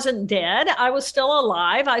her, I wasn't dead. I was still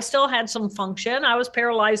alive. I still had some function. I was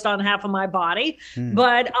paralyzed on half of my body,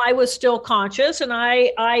 but I was still conscious. And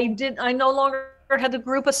I no longer had the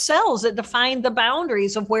group of cells that defined the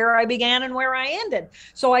boundaries of where I began and where I ended.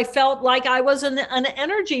 So I felt like I was an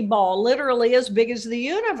energy ball, literally as big as the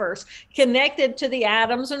universe, connected to the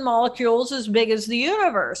atoms and molecules as big as the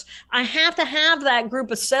universe. I have to have that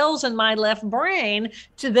group of cells in my left brain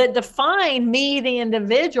that define me, the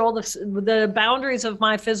individual, the boundaries of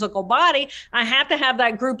my physical body. I have to have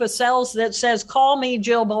that group of cells that says, call me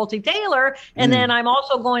Jill Bolte Taylor. And then I'm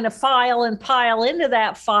also going to file and pile into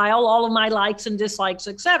that file all of my likes and dislikes,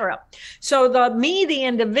 etc. So the me, the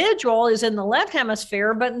individual, is in the left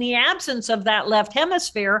hemisphere, but in the absence of that left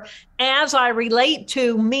hemisphere, as I relate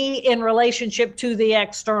to me in relationship to the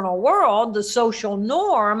external world, the social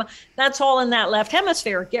norm, that's all in that left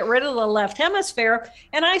hemisphere. Get rid of the left hemisphere,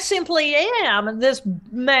 and I simply am this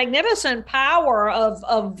magnificent power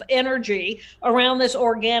of energy around this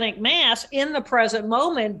organic mass in the present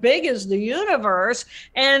moment, big as the universe,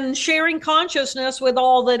 and sharing consciousness with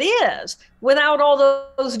all that is, without all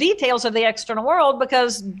those details of the external world,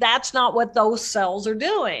 because that's not what those cells are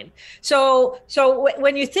doing. So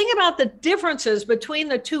when you think about the differences between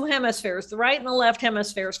the two hemispheres, the right and the left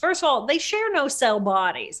hemispheres, first of all, they share no cell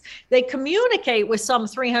bodies. They communicate with some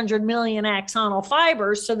 300 million axonal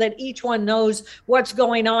fibers so that each one knows what's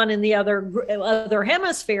going on in the other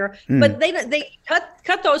hemisphere, but they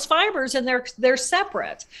cut those fibers and they're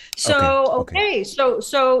separate. So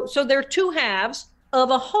so they're two halves of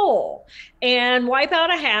a whole, and wipe out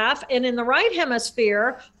a half. And in the right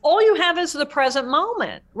hemisphere, all you have is the present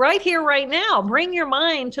moment, right here, right now. Bring your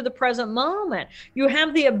mind to the present moment. You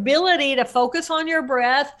have the ability to focus on your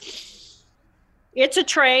breath. It's a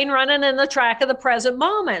train running in the track of the present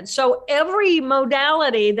moment. So every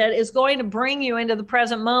modality that is going to bring you into the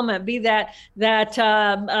present moment, be that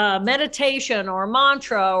meditation or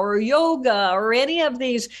mantra or yoga or any of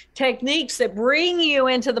these techniques that bring you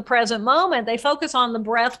into the present moment, they focus on the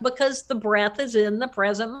breath because the breath is in the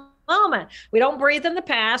present moment. We don't breathe in the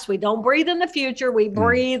past. We don't breathe in the future. We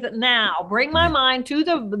breathe now. Bring my mind to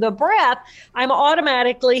the breath. I'm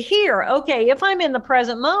automatically here. Okay, if I'm in the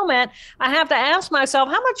present moment, I have to ask myself,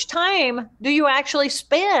 how much time do you actually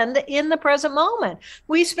spend in the present moment?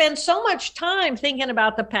 We spend so much time thinking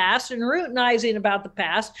about the past and routinizing about the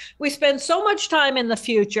past. We spend so much time in the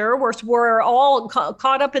future. We're all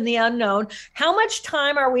caught up in the unknown. How much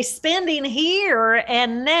time are we spending here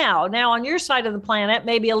and now? Now, on your side of the planet,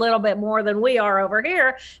 maybe a little bit more than we are over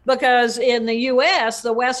here, because in the US,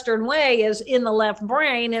 the Western way is in the left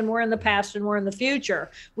brain, and we're in the past and we're in the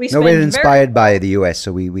future. We're inspired by the US,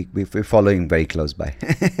 so we're following very close by.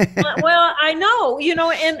 Well, I know, you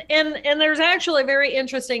know, and there's actually a very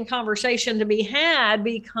interesting conversation to be had,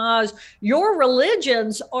 because your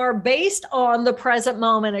religions are based on the present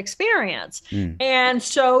moment experience. And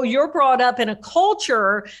so you're brought up in a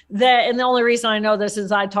culture that, and the only reason I know this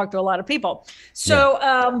is I talk to a lot of people. So,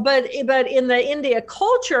 but in the India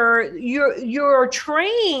culture, you're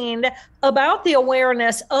trained about the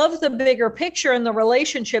awareness of the bigger picture and the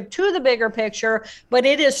relationship to the bigger picture. But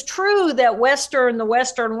it is true that the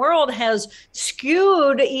Western world has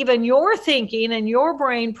skewed even your thinking and your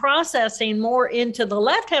brain processing more into the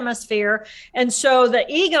left hemisphere. And so the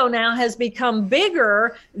ego now has become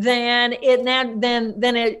bigger than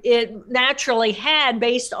it naturally had,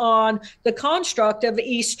 based on the construct of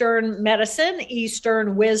Eastern medicine,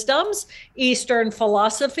 Eastern wisdom, wisdoms, Eastern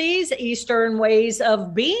philosophies, Eastern ways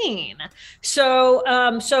of being. So,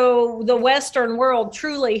 so the Western world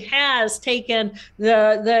truly has taken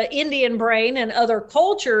the Indian brain and other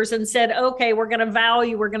cultures and said, okay, we're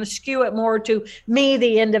going to skew it more to me,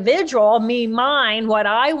 the individual, me, mine, what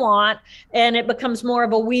I want, and it becomes more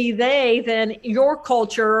of a we, they than your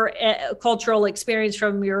culture, cultural experience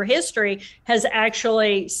from your history has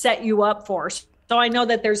actually set you up for. So I know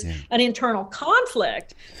that there's an internal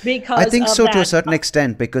conflict because I think of so that. to a certain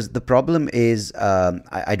extent, because the problem is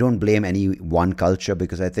I don't blame any one culture,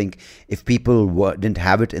 because I think if people didn't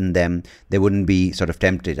have it in them, they wouldn't be sort of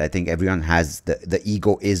tempted. I think everyone has the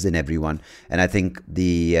ego is in everyone, and I think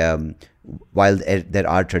while there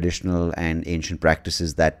are traditional and ancient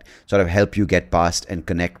practices that sort of help you get past and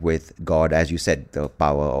connect with God, as you said, the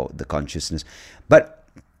power or the consciousness, but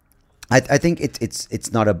I think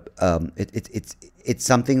it's not it's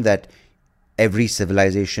something that every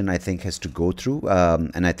civilization, I think, has to go through,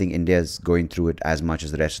 and I think India is going through it as much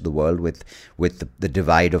as the rest of the world with the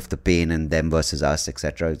divide of the pain and them versus us,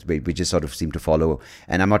 etc. We just sort of seem to follow,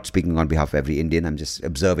 and I'm not speaking on behalf of every Indian. I'm just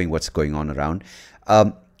observing what's going on around.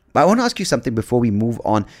 But I want to ask you something before we move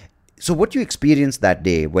on. So, what you experienced that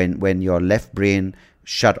day when your left brain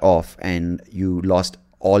shut off and you lost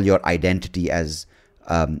all your identity as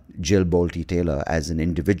Jill Bolte Taylor, as an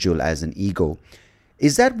individual, as an ego,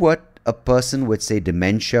 is that what a person with, say,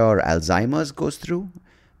 dementia or Alzheimer's goes through?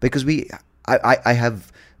 Because I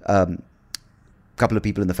have a couple of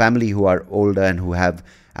people in the family who are older and who have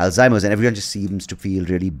Alzheimer's, and everyone just seems to feel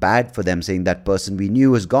really bad for them, saying that person we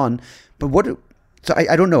knew is gone. But so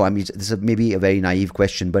I don't know. I mean, this is maybe a very naive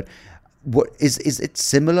question, but what is it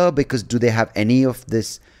similar? Because do they have any of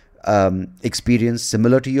this experience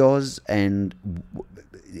similar to yours? And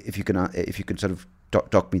if you can sort of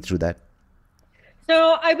talk me through that.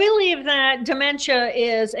 So I believe that dementia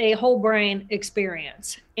is a whole brain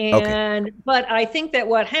experience. But I think that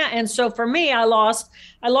and so for me, I lost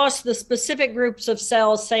the specific groups of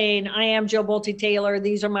cells saying, I am Jill Bolte Taylor.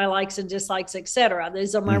 These are my likes and dislikes, etc.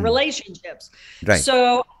 These are my relationships. Right.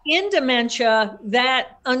 So in dementia,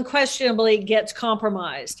 that unquestionably gets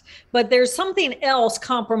compromised, but there's something else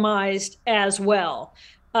compromised as well.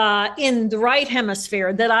 In the right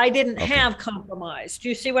hemisphere that I didn't have compromised. Do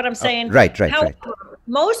you see what I'm saying? Right. However,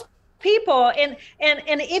 most people, and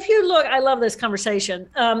if you look, I love this conversation.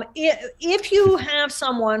 If you have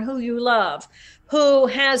someone who you love who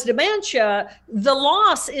has dementia, the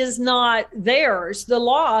loss is not theirs. The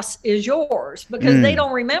loss is yours because they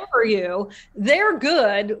don't remember you. They're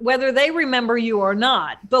good whether they remember you or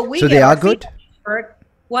not. But so they are good.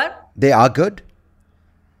 What? They are good.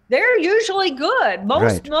 They're usually good.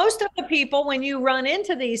 Most of the people, when you run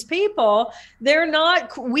into these people, they're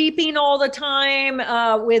not weeping all the time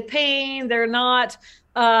with pain. They're not.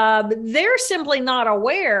 They're simply not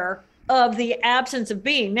aware of the absence of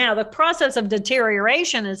being. Now, the process of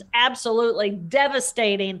deterioration is absolutely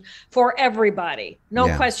devastating for everybody.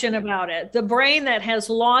 No question about it. The brain that has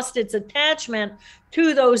lost its attachment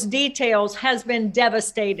to those details has been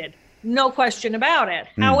devastated. No question about it.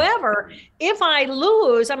 However, if I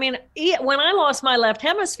lose, I mean, when I lost my left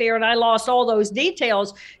hemisphere and I lost all those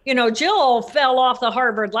details, Jill fell off the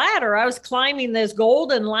Harvard ladder. I was climbing this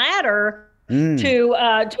golden ladder to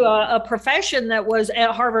a profession that was at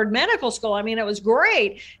Harvard Medical School. I mean, it was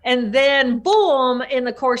great. And then boom, in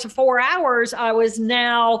the course of 4 hours, I was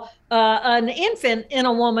now an infant in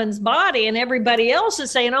a woman's body, and everybody else is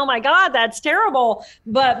saying, oh my God, that's terrible.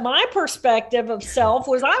 But my perspective of self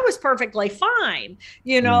was I was perfectly fine.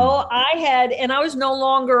 I was no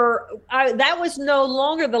longer,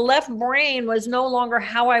 the left brain was no longer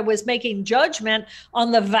how I was making judgment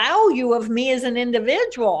on the value of me as an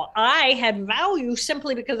individual. I had value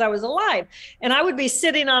simply because I was alive. And I would be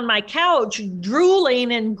sitting on my couch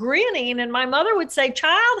drooling and grinning, and my mother would say,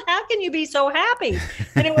 child, how can you be so happy?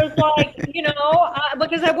 And it was like,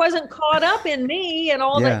 because I wasn't caught up in me and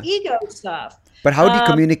all the ego stuff. But how do you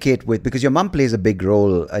communicate with, because your mom plays a big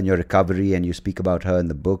role in your recovery, and you speak about her in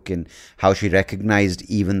the book and how she recognized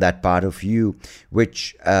even that part of you,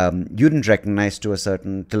 which you didn't recognize till a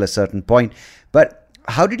certain point. But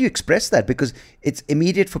how did you express that? Because it's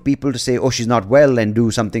immediate for people to say, oh, she's not well, and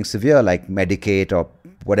do something severe like medicate or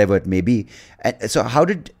whatever it may be. And so how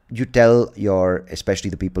did you tell especially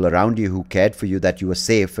the people around you who cared for you, that you were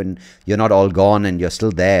safe and you're not all gone and you're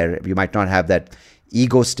still there? You might not have that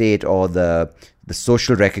ego state or the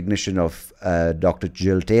social recognition of Dr.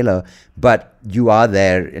 Jill Taylor, but you are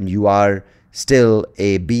there and you are still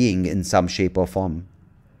a being in some shape or form.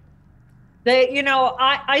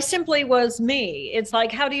 I simply was me. It's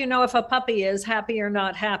like, how do you know if a puppy is happy or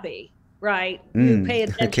not happy? right? You pay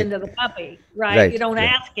attention Okay. to the puppy, right? You Right. don't Right.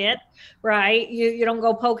 ask it, right? You don't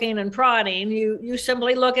go poking and prodding. You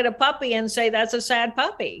simply look at a puppy and say, that's a sad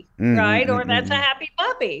puppy, Mm, mm, right? mm, Or mm, that's a mm. happy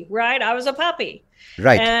puppy, right? I was a puppy.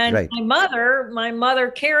 Right. And Right. my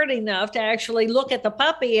mother cared enough to actually look at the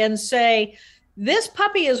puppy and say, this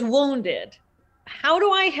puppy is wounded. How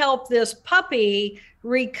do I help this puppy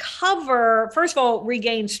recover? First of all,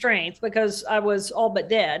 regain strength because I was all but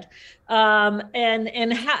dead.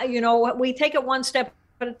 And how, we take it one step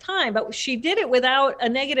at a time, but she did it without a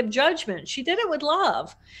negative judgment. She did it with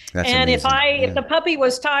love. That's And if amazing. if Yeah. the puppy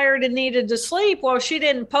was tired and needed to sleep, well, she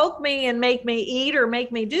didn't poke me and make me eat or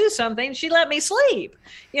make me do something. She let me sleep.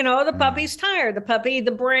 The puppy's tired.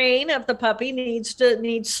 The brain of the puppy needs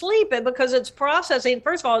sleep because it's processing.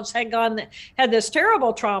 First of all, it's had this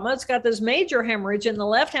terrible trauma. It's got this major hemorrhage in the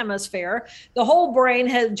left hemisphere. The whole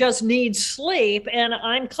brain just needs sleep, and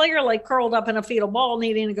I'm clearly curled up in a fetal ball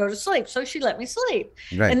needing to go to sleep. So she let me sleep.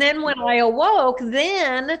 Right. And then when I awoke,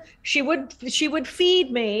 then she would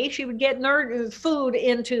feed me. She would get food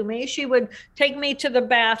into me. She would take me to the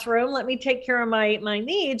bathroom, let me take care of my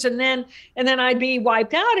needs, and then I'd be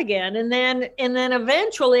wiped out again. And then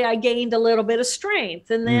eventually I gained a little bit of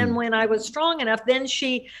strength. And then when I was strong enough, then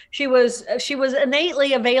she was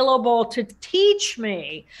innately available to teach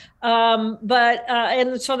me.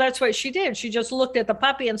 And so that's what she did. She just looked at the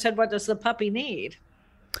puppy and said, what does the puppy need?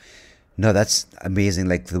 No, that's amazing.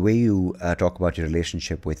 Like the way you talk about your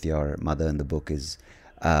relationship with your mother in the book is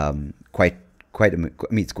quite. I mean,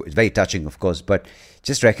 it's very touching, of course, but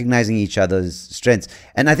just recognizing each other's strengths,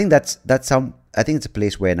 and I think that's how. I think it's a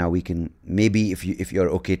place where now we can maybe, if you're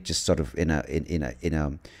okay, just sort of in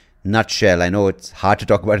a nutshell. I know it's hard to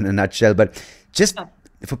talk about in a nutshell, but just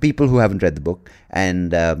for people who haven't read the book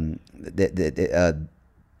and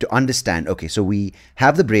to understand, okay, so we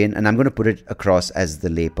have the brain, and I'm going to put it across as the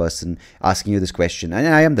layperson asking you this question, and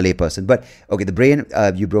I am the layperson, but okay, the brain,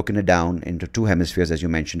 you've broken it down into two hemispheres, as you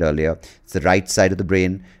mentioned earlier. It's the right side of the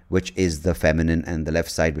brain, which is the feminine, and the left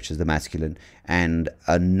side, which is the masculine. And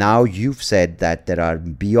now you've said that there are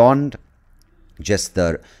beyond just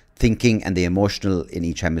the thinking and the emotional in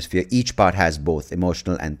each hemisphere. Each part has both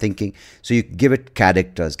emotional and thinking. So you give it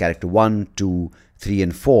characters, character 1, 2, 3,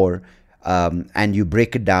 and 4, and you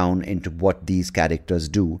break it down into what these characters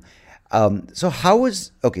do. So how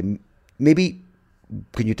is, okay, maybe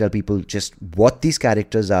can you tell people just what these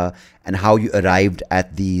characters are and how you arrived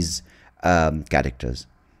at these characters?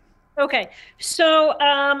 Okay, so,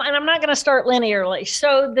 and I'm not going to start linearly.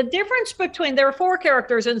 So the difference there are 4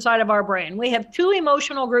 characters inside of our brain. We have 2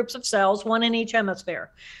 emotional groups of cells, 1 in each hemisphere.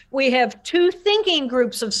 We have 2 thinking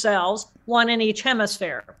groups of cells, 1 in each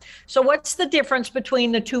hemisphere. So what's the difference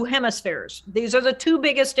between the 2 hemispheres? These are the 2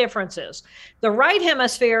 biggest differences. The right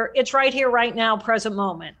hemisphere, it's right here, right now, present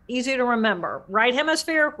moment. Easy to remember. Right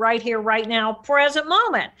hemisphere, right here, right now, present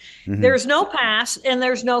moment. Mm-hmm. There's no past and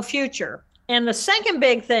there's no future. And the second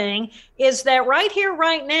big thing is that right here,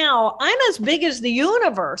 right now, I'm as big as the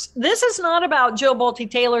universe. This is not about Jill Bolte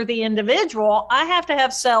Taylor, the individual. I have to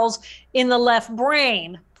have cells in the left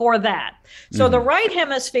brain for that. So the right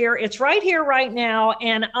hemisphere, it's right here, right now,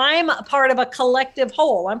 and I'm a part of a collective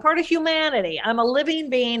whole. I'm part of humanity. I'm a living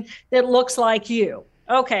being that looks like you.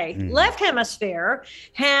 Okay, left hemisphere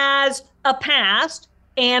has a past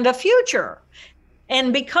and a future.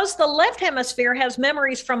 And because the left hemisphere has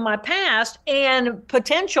memories from my past and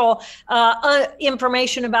potential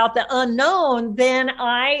information about the unknown, then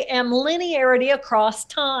I am linearity across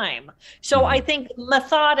time. So I think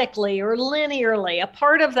methodically or linearly. A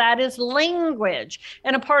part of that is language.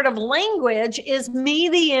 And a part of language is me,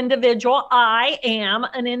 the individual. I am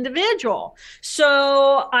an individual.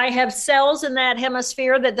 So I have cells in that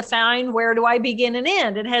hemisphere that define where do I begin and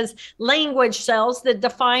end. It has language cells that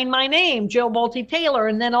define my name, Jill Bolte Taylor.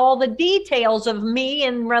 And then all the details of me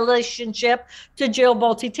in relationship to Jill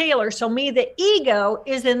Bolte Taylor. So me, the ego,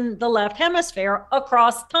 is in the left hemisphere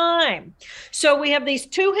across time. So we have these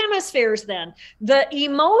 2 hemispheres then. The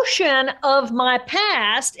emotion of my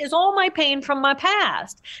past is all my pain from my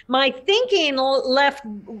past. My thinking left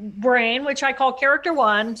brain, which I call character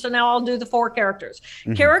 1. So now I'll do the 4 characters.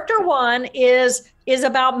 Character 1 is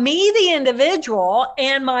about me, the individual,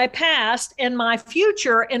 and my past and my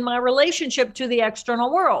future and my relationship to the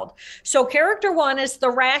external world. So character 1 is the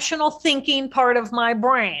rational thinking part of my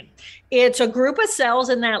brain. It's a group of cells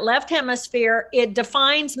in that left hemisphere. It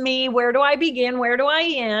defines me. Where do I begin? Where do I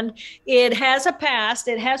end? It has a past.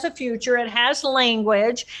 It has a future. It has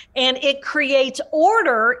language. And it creates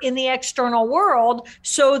order in the external world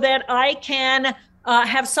so that I can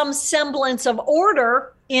have some semblance of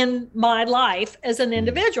order in my life as an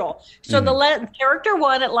individual. So the character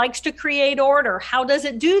one, it likes to create order. How does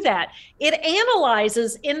it do that? It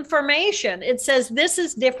analyzes information. It says, this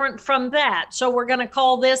is different from that. So we're going to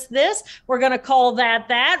call this, we're going to call that,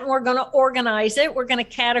 and we're going to organize it. We're going to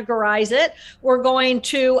categorize it. We're going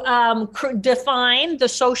to define the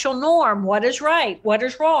social norm. What is right? What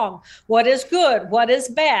is wrong? What is good? What is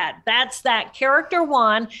bad? That's that character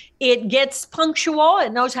one. It gets punctual.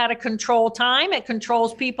 It knows how to control time. It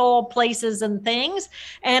controls people, places, and things.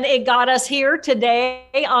 And it got us here today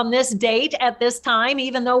on this date at this time,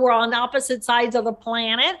 even though we're on opposite sides of the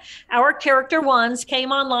planet. Our character ones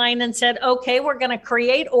came online and said, okay, we're going to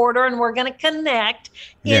create order and we're going to connect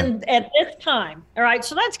at this time. All right.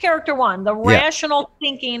 So that's character one, the rational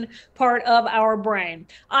thinking part of our brain.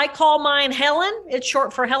 I call mine Helen. It's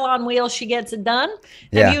short for Hell on Wheels. She gets it done.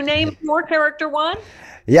 Have you named your character one?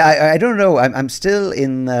 Yeah, I don't know. I'm still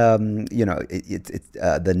in,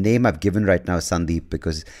 the name I've given right now is Sandeep,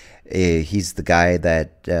 because he's the guy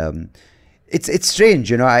that, it's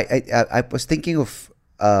strange, I was thinking of,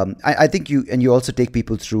 I think you also take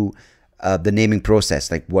people through the naming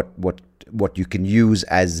process, like what you can use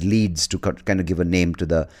as leads to kind of give a name to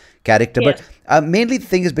the character. Yes. But mainly the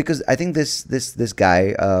thing is because I think this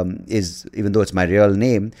guy is, even though it's my real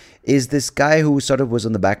name, is this guy who sort of was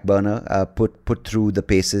on the back burner, put through the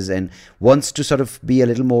paces, and wants to sort of be a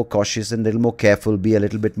little more cautious and a little more careful, be a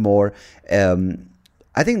little bit more,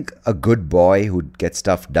 I think, a good boy who gets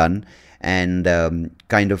stuff done, and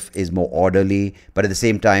kind of is more orderly, but at the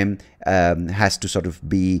same time has to sort of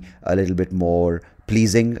be a little bit more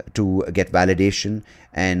pleasing to get validation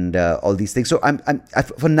and all these things. So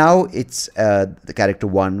for now it's the character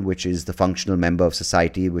one, which is the functional member of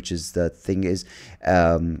society, which is the thing is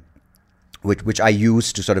which I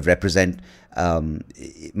use to sort of represent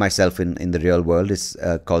myself in the real world, is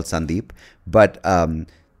called Sandeep. But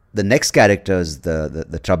the next character is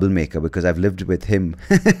the troublemaker, because I've lived with him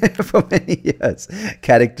for many years.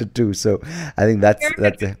 Character two. So I think that's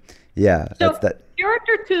that.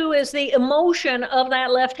 Character two is the emotion of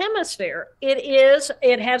that left hemisphere.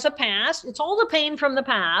 It has a past. It's all the pain from the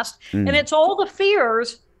past, and it's all the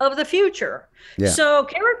fears of the future. Yeah. So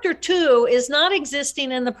character two is not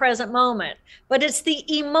existing in the present moment, but it's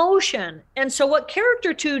the emotion. And so what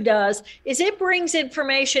character two does is it brings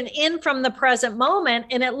information in from the present moment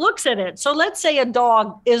and it looks at it. So let's say a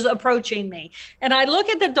dog is approaching me and I look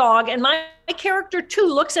at the dog, and my character two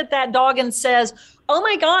looks at that dog and says, oh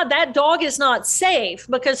my God, that dog is not safe,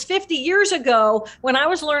 because 50 years ago, when I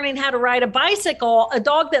was learning how to ride a bicycle, a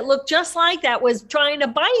dog that looked just like that was trying to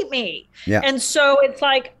bite me. Yeah. And so it's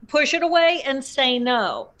like, push it away and say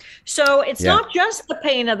no. So it's not just the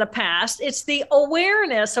pain of the past, it's the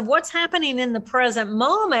awareness of what's happening in the present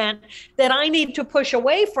moment that I need to push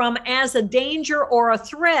away from as a danger or a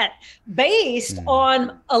threat based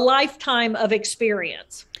on a lifetime of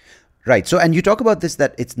experience. Right. So, and you talk about this,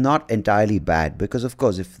 that it's not entirely bad, because of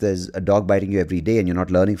course, if there's a dog biting you every day and you're not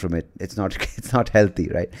learning from it, it's not healthy,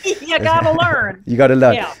 right? You gotta learn. You gotta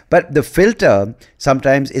learn. Yeah. But the filter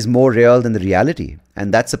sometimes is more real than the reality,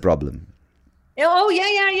 and that's a problem. Oh,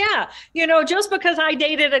 yeah. Just because I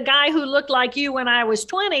dated a guy who looked like you when I was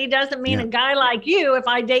 20 doesn't mean a guy like you, if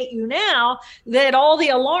I date you now, that all the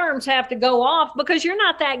alarms have to go off, because you're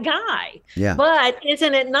not that guy. Yeah. But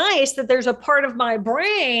isn't it nice that there's a part of my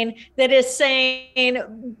brain that is saying,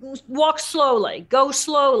 walk slowly, go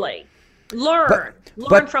slowly, learn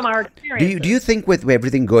from our experiences. Do you think with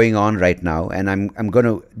everything going on right now, and I'm going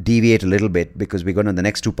to deviate a little bit, because the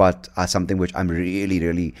next two parts are something which I'm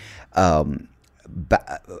really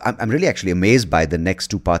I'm really actually amazed by the next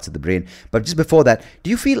two parts of the brain. But just before that, do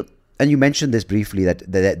you feel, and you mentioned this briefly,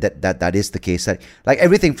 that is the case, that like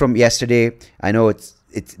everything from yesterday, I know it's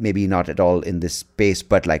maybe not at all in this space,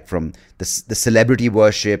 but like from the celebrity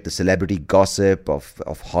worship, the celebrity gossip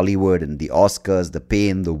of Hollywood and the Oscars, the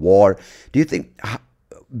pain, the war, do you think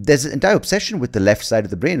there's an entire obsession with the left side of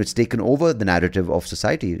the brain which has taken over the narrative of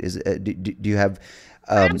society? Do you have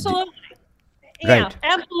absolutely. Yeah, right.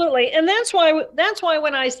 Absolutely. And that's why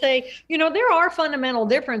when I say, there are fundamental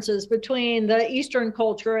differences between the Eastern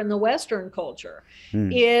culture and the Western culture.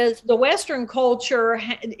 Is the Western culture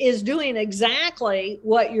is doing exactly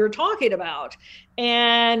what you're talking about.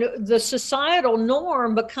 And the societal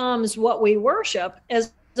norm becomes what we worship,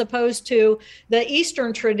 as opposed to the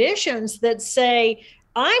Eastern traditions that say,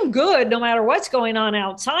 I'm good no matter what's going on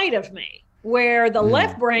outside of me. Where the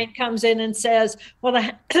left brain comes in and says, well,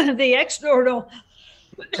 the external,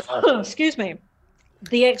 excuse me,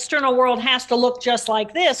 the external world has to look just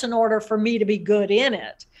like this in order for me to be good in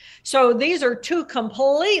it. So these are two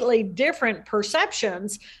completely different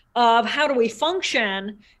perceptions of how do we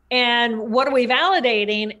function and what are we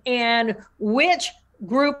validating and which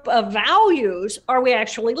group of values are we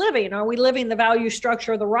actually living? Are we living the value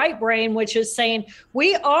structure of the right brain, which is saying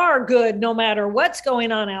we are good no matter what's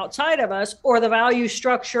going on outside of us, or the value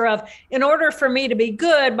structure of, in order for me to be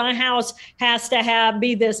good, my house has to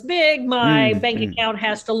be this big, my bank account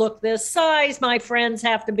has to look this size, my friends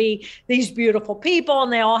have to be these beautiful people,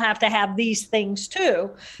 and they all have to have these things too.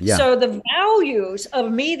 Yeah. So the values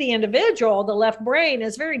of me, the individual, the left brain,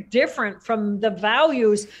 is very different from the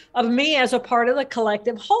values of me as a part of the collective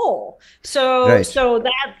whole. So Right. so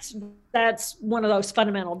that's one of those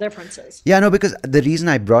fundamental differences. Yeah, no, because the reason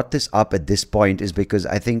I brought this up at this point is because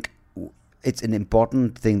I think it's an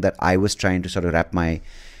important thing that I was trying to sort of wrap my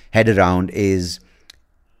head around is,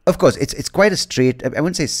 of course, it's quite a straight, I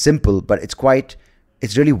wouldn't say simple, but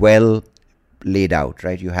it's really well laid out,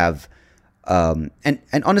 right? You have, and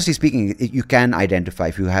honestly speaking, you can identify,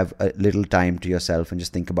 if you have a little time to yourself and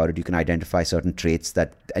just think about it, you can identify certain traits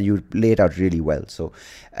and you lay it out really well. So,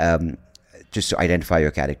 just to identify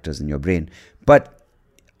your characters in your brain. But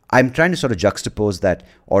I'm trying to sort of juxtapose that,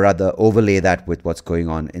 or rather overlay that with what's going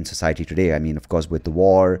on in society today. I mean, of course, with the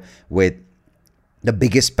war, with the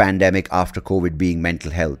biggest pandemic after COVID being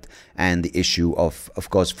mental health, and the issue of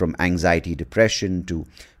course, from anxiety, depression to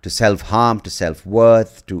self-harm, to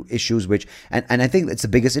self-worth, to issues which, and I think it's the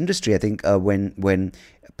biggest industry. I think when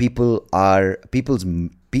people's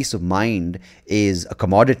peace of mind is a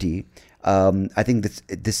commodity, I think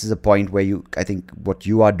this is a point where I think what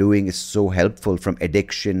you are doing is so helpful, from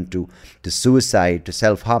addiction to suicide to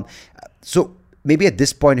self-harm. So maybe at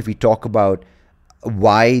this point, if we talk about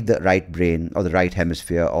why the right brain or the right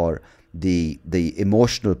hemisphere or the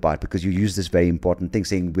emotional part, because you use this very important thing,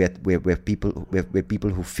 saying we're people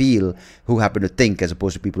who feel, who happen to think, as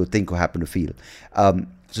opposed to people who think who happen to feel.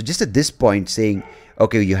 So just at this point, saying,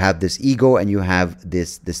 okay, you have this ego and you have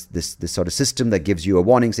this sort of system that gives you a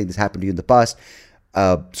warning, saying this happened to you in the past.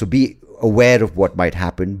 So be aware of what might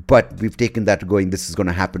happen, but we've taken that to going, this is going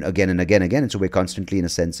to happen again and again and again, and so we're constantly in a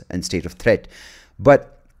sense in state of threat.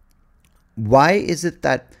 But why is it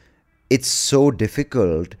that it's so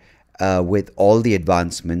difficult with all the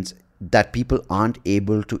advancements that people aren't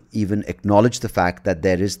able to even acknowledge the fact that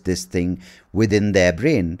there is this thing within their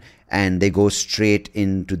brain, and they go straight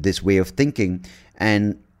into this way of thinking?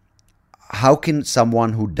 And how can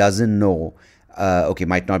someone who doesn't know,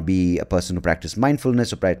 might not be a person who practices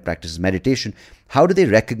mindfulness or practices meditation, how do they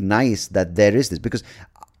recognize that there is this? Because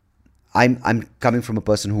I'm coming from a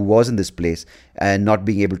person who was in this place and not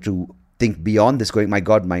being able to think beyond this, going, my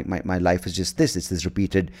God, my life is just this. It's this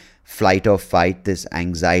repeated flight or fight, this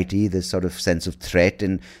anxiety, this sort of sense of threat,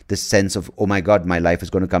 and this sense of, oh my God, my life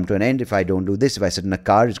is going to come to an end if I don't do this. If I sit in a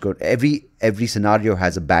car, every scenario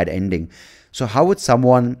has a bad ending. So how would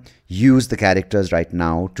someone use the characters right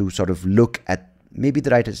now to sort of look at maybe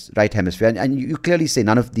the right hemisphere? And you clearly say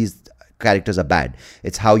none of these characters are bad.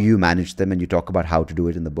 It's how you manage them, and you talk about how to do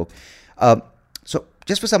it in the book. So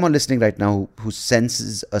just for someone listening right now who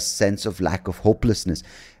senses a sense of lack of hopelessness,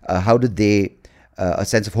 how did they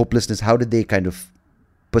kind of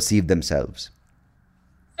perceive themselves?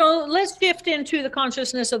 So let's shift into the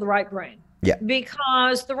consciousness of the right brain. Yeah.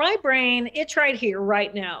 Because the right brain, it's right here,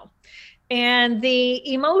 right now. And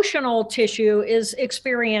the emotional tissue is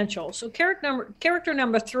experiential. So character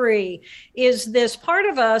number 3 is this part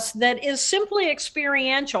of us that is simply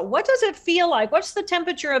experiential. What does it feel like? What's the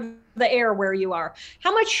temperature of the air where you are?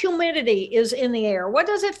 How much humidity is in the air? What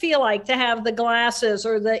does it feel like to have the glasses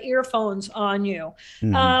or the earphones on you?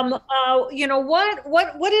 Mm-hmm.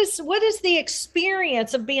 What is the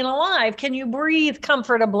experience of being alive? Can you breathe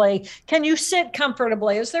comfortably? Can you sit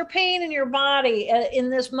comfortably? Is there pain in your body in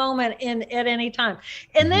this moment at any time?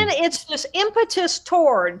 And then it's this impetus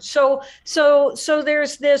toward. So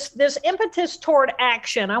there's this impetus toward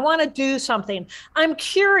action. I want to do something. I'm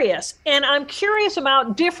curious, and I'm curious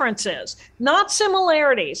about differences, not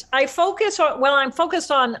similarities. I'm focused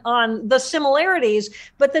on the similarities,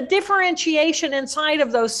 but the differentiation inside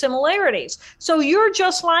of those similarities. So you're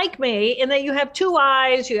just like me in that you have 2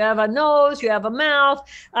 eyes, you have a nose, you have a mouth,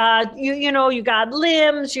 you got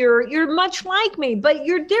limbs, you're much like me, but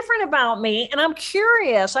you're different about me. And I'm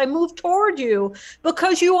curious. I move toward you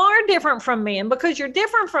because you are different from me. And because you're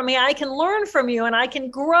different from me, I can learn from you, and I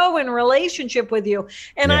can grow in relationship with you,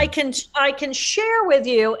 and I can share with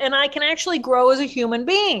you, and and I can actually grow as a human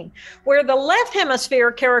being. Where the left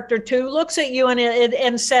hemisphere character 2 looks at you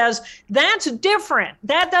and says, that's different.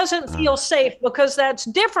 That doesn't feel safe because that's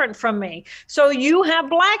different from me. So you have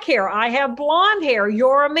black hair. I have blonde hair.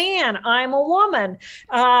 You're a man. I'm a woman.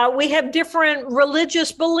 We have different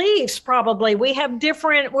religious beliefs, probably. We're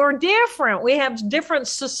different. We have different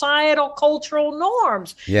societal, cultural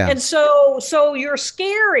norms. Yeah. And so you're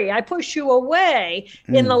scary. I push you away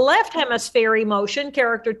in the left hemisphere emotion,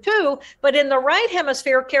 character 2, but in the right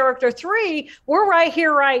hemisphere, character 3, we're right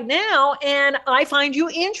here, right now, and I find you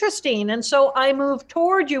interesting. And so I move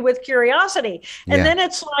toward you with curiosity. And then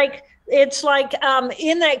it's like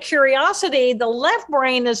in that curiosity, the left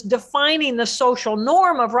brain is defining the social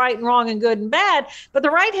norm of right and wrong and good and bad, but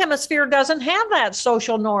the right hemisphere doesn't have that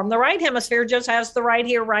social norm. The right hemisphere just has the right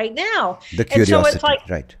here, right now. The curiosity, and so it's like,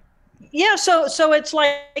 right. Yeah, so it's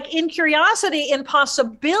like in curiosity, in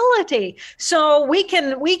possibility. So we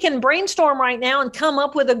can brainstorm right now and come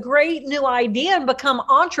up with a great new idea and become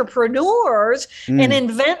entrepreneurs and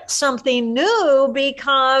invent something new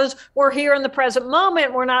because we're here in the present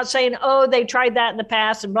moment. We're not saying, oh, they tried that in the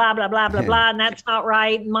past and blah, blah, blah, blah, blah, and that's not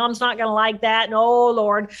right. And mom's not going to like that. And oh,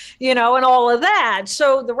 Lord, and all of that.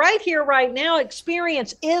 So the right here, right now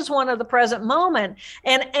experience is one of the present moment.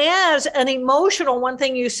 And as an emotional, one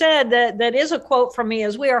thing you said that is a quote from me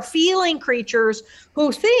is we are feeling creatures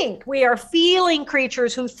who think. We are feeling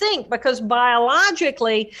creatures who think because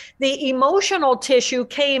biologically the emotional tissue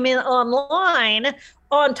came in online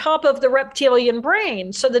on top of the reptilian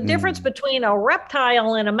brain. So the difference between a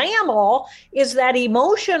reptile and a mammal is that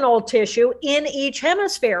emotional tissue in each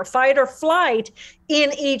hemisphere, fight or flight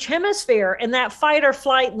in each hemisphere. And that fight or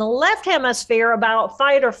flight in the left hemisphere, about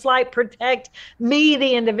fight or flight, protect me,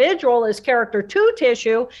 the individual, is character 2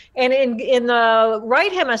 tissue. And in the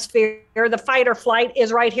right hemisphere, the fight or flight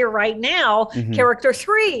is right here, right now, character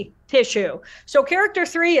 3 tissue. So character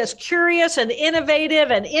 3 is curious and innovative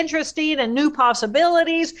and interesting and new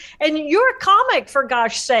possibilities. And you're a comic, for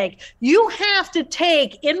gosh sake. You have to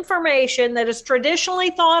take information that is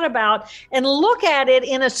traditionally thought about and look at it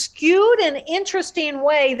in a skewed and interesting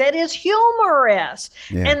way that is humorous.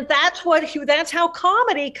 Yeah. And that's how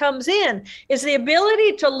comedy comes in, is the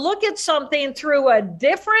ability to look at something through a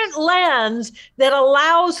different lens that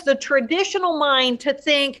allows the traditional mind to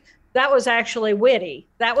think, that was actually witty.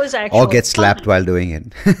 That was actually or get slapped while doing it.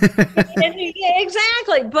 Yeah,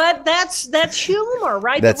 exactly. But that's humor,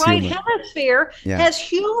 right? The right hemisphere has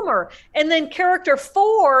humor. And then character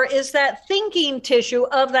 4 is that thinking tissue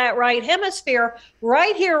of that right hemisphere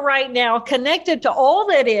right here, right now, connected to all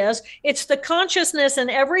that is. It's the consciousness in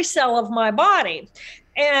every cell of my body.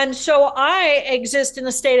 And so I exist in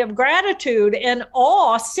a state of gratitude and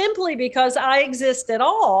awe simply because I exist at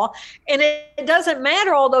all. And it doesn't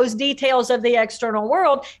matter all those details of the external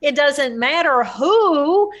world. It doesn't matter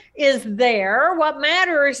who is there. What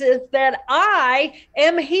matters is that I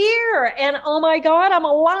am here and oh my God, I'm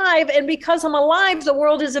alive. And because I'm alive, the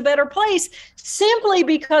world is a better place simply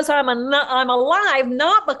because I'm alive,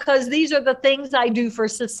 not because these are the things I do for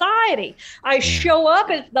society. I show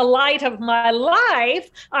up as the light of my life.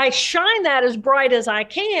 I shine that as bright as I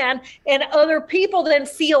can, and other people then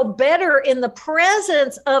feel better in the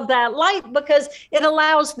presence of that light because it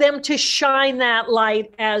allows them to shine that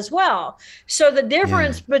light as well. So the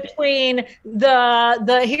difference between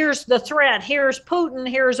the here's the threat, here's Putin,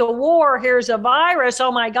 here's a war, here's a virus,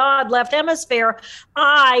 oh my God, left hemisphere,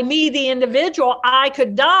 me, the individual, I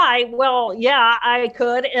could die. Well, yeah, I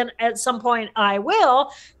could, and at some point I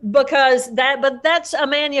will, but that's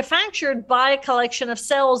manufactured by a collection of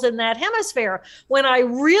cells in that hemisphere. When I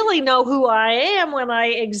really know who I am, when I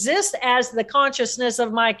exist as the consciousness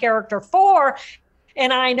of my character 4,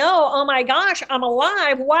 and I know, oh my gosh, I'm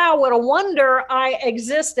alive. Wow, what a wonder I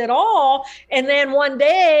exist at all. And then one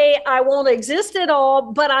day I won't exist at all,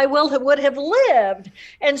 but I would have lived.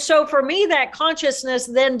 And so for me, that consciousness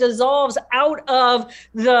then dissolves out of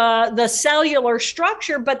the cellular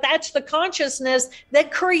structure, but that's the consciousness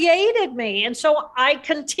that created me. And so I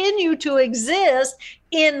continue to exist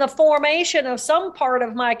in the formation of some part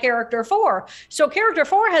of my character 4. So character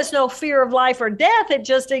 4 has no fear of life or death. It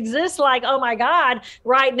just exists like, oh my God,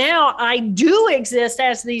 right now I do exist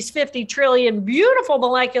as these 50 trillion beautiful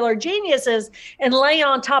molecular geniuses, and lay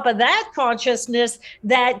on top of that consciousness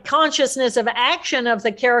of action of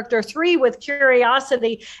the character 3 with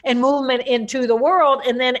curiosity and movement into the world,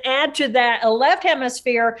 and then add to that a left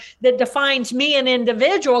hemisphere that defines me, an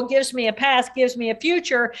individual, gives me a past, gives me a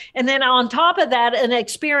future, and then on top of that, an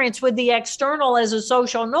experience with the external as a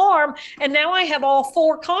social norm. And now I have all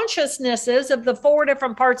 4 consciousnesses of the 4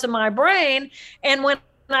 different parts of my brain. And when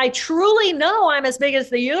I truly know I'm as big as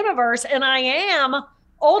the universe and I am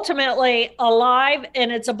ultimately alive,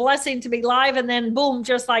 and it's a blessing to be alive, and then boom,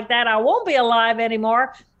 just like that, I won't be alive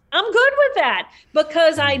anymore. I'm good with that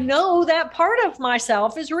because I know that part of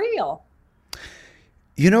myself is real.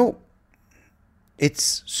 You know,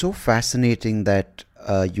 it's so fascinating that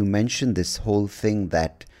you mentioned this whole thing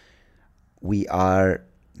that we are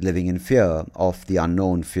living in fear of the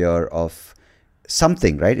unknown, fear of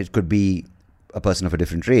something, right? It could be a person of a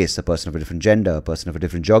different race, a person of a different gender, a person of a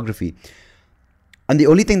different geography. And the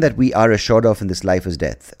only thing that we are assured of in this life is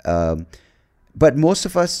death. But most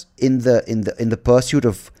of us, in the pursuit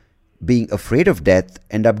of being afraid of death,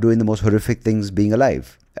 end up doing the most horrific things being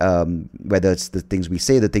alive. Whether it's the things we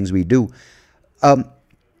say, the things we do.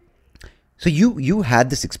 So you had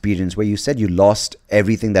this experience where you said you lost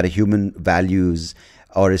everything that a human values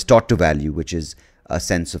or is taught to value, which is a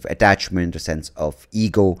sense of attachment, a sense of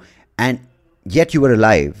ego, and yet you were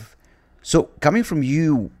alive. So coming from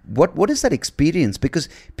you, what is that experience? Because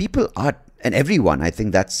people are, and everyone, I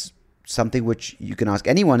think that's something which you can ask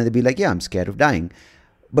anyone and they'd be like, yeah, I'm scared of dying.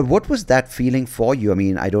 But what was that feeling for you? I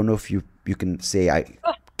mean, I don't know if you can say I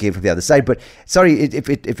came from the other side, but sorry if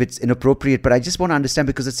it's inappropriate, but I just want to understand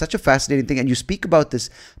because it's such a fascinating thing. And you speak about this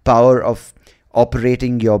power of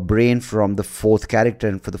operating your brain from the fourth character,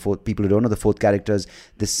 and for the fourth people who don't know, the fourth character is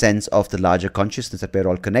this sense of the larger consciousness that we're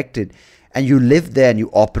all connected, and you live there and you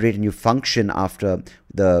operate and you function after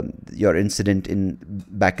your incident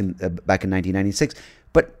back in 1996.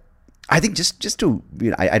 But I think just to,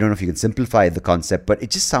 you know, I don't know if you can simplify the concept, but it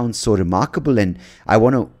just sounds so remarkable, and I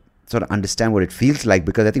want to sort of understand what it feels like,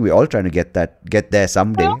 because I think we're all trying to get there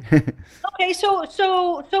someday. Well, okay,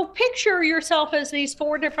 so picture yourself as these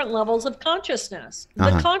four different levels of consciousness.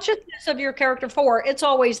 The consciousness of your character 4, it's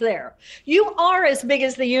always there. You are as big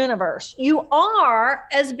as the universe. You are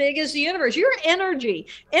as big as the universe. Your energy.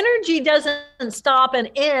 Energy doesn't stop and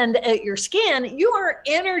end at your skin. You are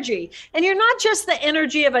energy. And you're not just the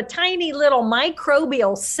energy of a tiny little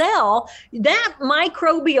microbial cell. That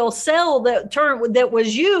microbial cell that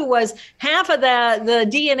was you was half of the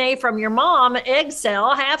DNA from your mom egg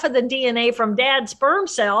cell, half of the DNA from dad's sperm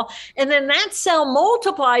cell, and then that cell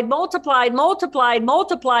multiplied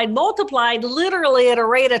literally at a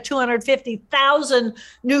rate of 250,000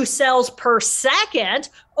 new cells per second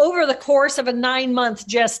over the course of a 9-month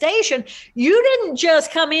gestation. You didn't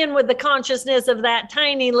just come in with the consciousness of that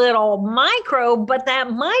tiny little microbe, but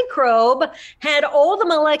that microbe had all the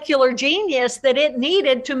molecular genius that it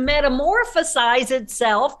needed to metamorphosize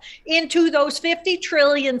itself into those 50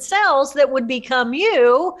 trillion cells that would become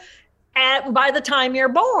you by the time you're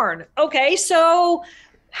born. Okay, so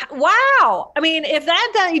wow. I mean, if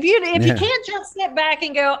you can't just sit back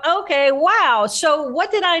and go, okay, wow. So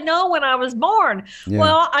what did I know when I was born? Yeah.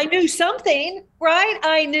 Well, I knew something, right?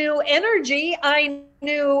 I knew energy. I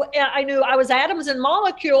knew I was atoms and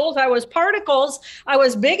molecules. I was particles. I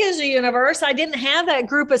was big as the universe. I didn't have that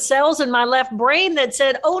group of cells in my left brain that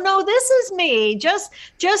said, oh no, this is me. Just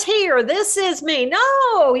here. This is me.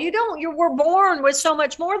 No, you don't. You were born with so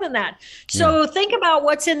much more than that. So think about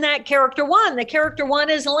what's in that character 1. The character 1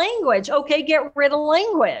 is language. Okay, get rid of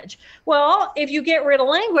language. Well, if you get rid of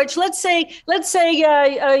language, let's say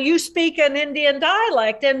you speak an Indian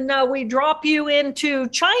dialect and we drop you into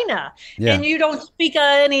China and you don't speak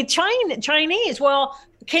any Chinese. Well,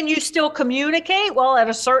 can you still communicate? Well, at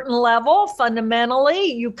a certain level,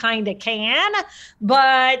 fundamentally, you kind of can,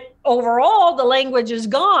 but overall, the language is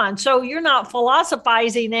gone. So you're not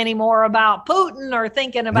philosophizing anymore about Putin or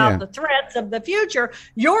thinking about the threats of the future.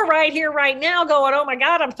 You're right here, right now going, oh my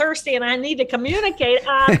God, I'm thirsty and I need to communicate.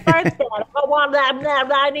 I'm thirsty.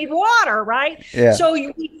 I need water, right? Yeah. So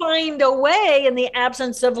you find a way in the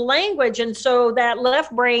absence of language. And so that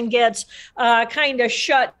left brain gets kind of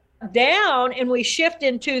shut down and we shift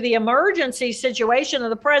into the emergency situation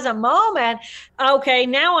of the present moment. Okay,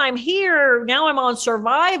 now I'm here. Now I'm on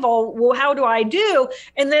survival. Well, how do I do?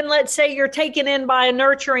 And then let's say you're taken in by a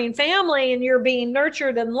nurturing family and you're being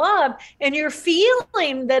nurtured and loved and you're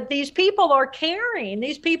feeling that these people are caring.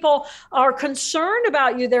 These people are concerned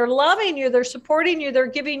about you. They're loving you. They're supporting you. They're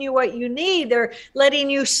giving you what you need. They're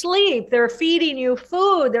letting you sleep. They're feeding you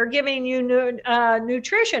food. They're giving you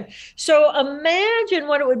nutrition. So imagine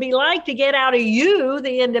what it would be be like to get out of you,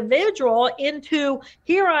 the individual, into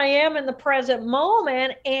here I am in the present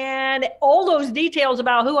moment, and all those details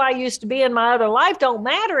about who I used to be in my other life don't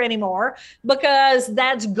matter anymore because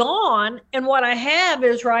that's gone, and what I have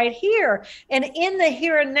is right here. And in the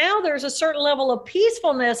here and now, there's a certain level of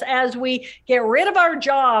peacefulness as we get rid of our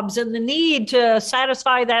jobs and the need to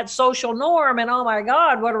satisfy that social norm. And oh my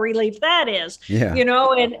God, what a relief that is. Yeah.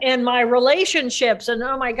 And my relationships, and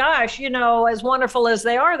oh my gosh, as wonderful as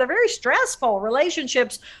they are, they're very stressful.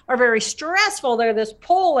 Relationships are very stressful. They're this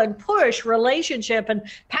pull and push relationship and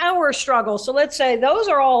power struggle. So let's say those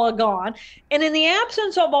are all gone. And in the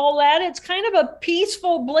absence of all that, it's kind of a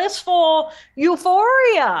peaceful, blissful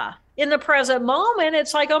euphoria. In the present moment,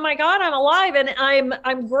 it's like, oh my God, I'm alive, and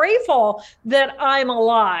I'm grateful that I'm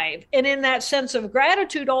alive. And in that sense of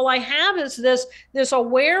gratitude, all I have is this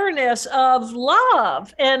awareness of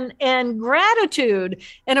love and gratitude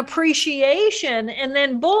and appreciation. And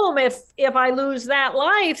then boom, if I lose that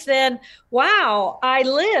life, then wow, I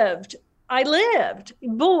lived.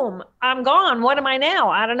 Boom, I'm gone. What am I now?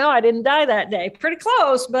 I don't know. I didn't die that day. Pretty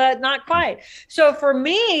close, but not quite. So for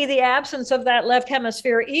me, the absence of that left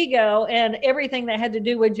hemisphere ego and everything that had to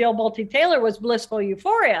do with Jill Bolte Taylor was blissful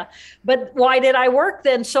euphoria. But why did I work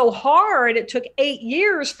then so hard? It took 8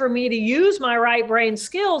 years for me to use my right brain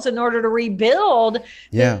skills in order to rebuild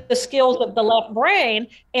the skills of the left brain.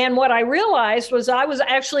 And what I realized was I was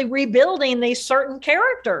actually rebuilding these certain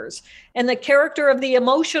characters. And the character of the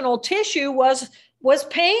emotional tissue was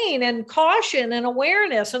pain and caution and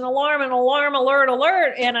awareness and alarm,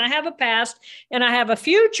 alert. And I have a past and I have a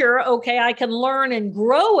future. Okay, I can learn and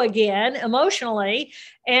grow again emotionally.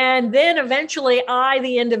 And then eventually I,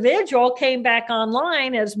 the individual, came back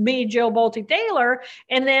online as me, Jill Bolte Taylor.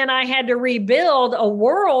 And then I had to rebuild a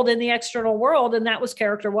world in the external world. And that was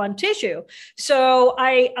character 1 tissue. So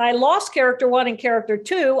I lost character 1 and character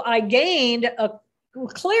 2. I gained a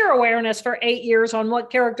clear awareness for 8 years on what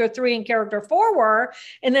character 3 and character 4 were.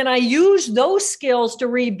 And then I used those skills to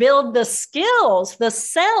rebuild the skills, the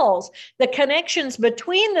cells, the connections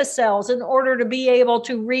between the cells in order to be able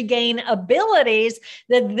to regain abilities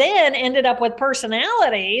that then ended up with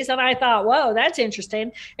personalities. And I thought, whoa, that's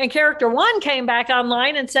interesting. And character 1 came back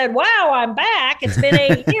online and said, wow, I'm back. It's been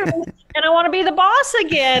 8 years and I want to be the boss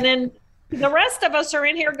again. And the rest of us are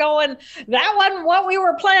in here going, that wasn't what we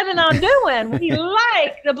were planning on doing. We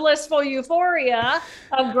like the blissful euphoria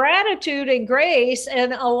of gratitude and grace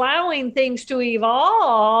and allowing things to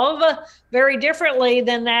evolve very differently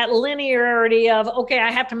than that linearity of, okay,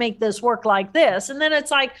 I have to make this work like this. And then it's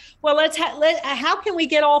like, well, how can we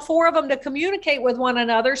get all 4 of them to communicate with one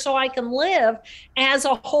another so I can live as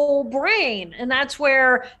a whole brain? And that's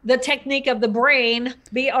where the technique of the brain,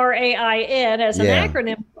 BRAIN, as an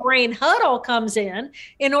acronym, brain huddle comes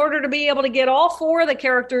in order to be able to get all 4 of the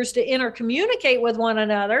characters to intercommunicate with one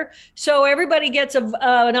another. So everybody gets an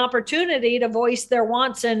opportunity to voice their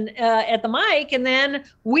wants and at the mic. And then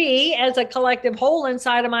we, as a collective whole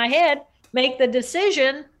inside of my head, make the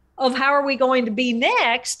decision of how are we going to be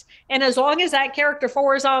next. And as long as that character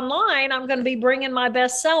 4 is online, I'm going to be bringing my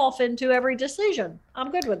best self into every decision.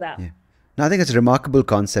 I'm good with that. Yeah. Now, I think it's a remarkable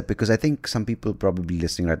concept because I think some people probably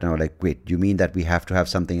listening right now are like, wait, you mean that we have to have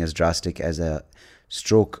something as drastic as a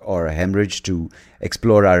stroke or a hemorrhage to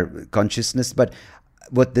explore our consciousness? But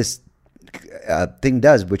what this thing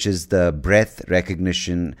does, which is the breath,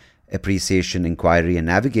 recognition, appreciation, inquiry, and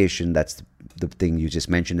navigation, that's the thing you just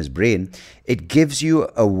mentioned is brain. It gives you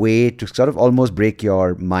a way to sort of almost break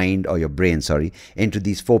your mind or your brain, into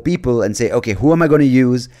these 4 people and say, okay, who am I going to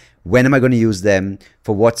use? When am I going to use them?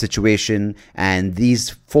 For what situation? And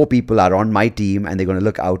these 4 people are on my team and they're going to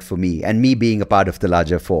look out for me, and me being a part of the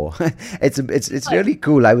larger 4. It's really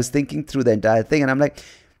cool. I was thinking through the entire thing and I'm like,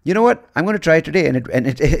 you know what? I'm going to try it today. And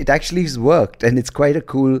it actually has worked. And it's quite a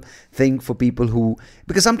cool thing for people who,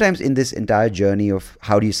 because sometimes in this entire journey of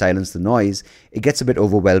how do you silence the noise, it gets a bit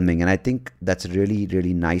overwhelming. And I think that's a really,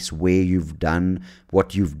 really nice way you've done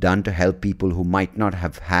what you've done to help people who might not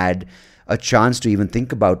have had a chance to even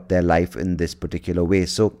think about their life in this particular way.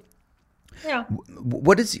 So yeah.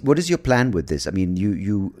 What is your plan with this? I mean,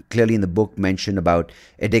 you clearly in the book mention about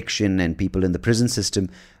addiction and people in the prison system,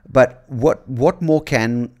 but what more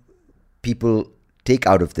can people take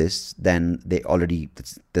out of this than they already?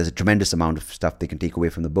 There's a tremendous amount of stuff they can take away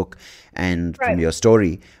from the book and from your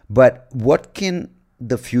story. But what can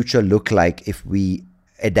the future look like if we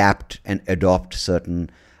adapt and adopt certain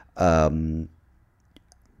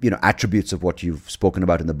attributes of what you've spoken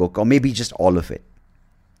about in the book, or maybe just all of it?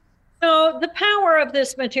 So the power of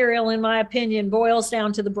this material, in my opinion, boils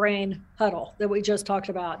down to the brain huddle that we just talked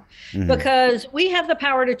about, because we have the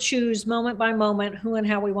power to choose moment by moment who and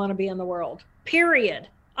how we want to be in the world, period.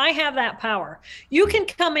 I have that power. You can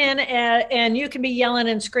come in and you can be yelling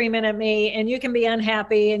and screaming at me, and you can be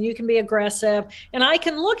unhappy, and you can be aggressive. And I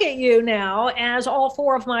can look at you now as all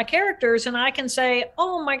four of my characters, and I can say,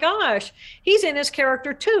 oh my gosh, he's in his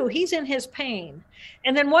character too. He's in his pain.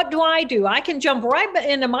 And then what do? I can jump right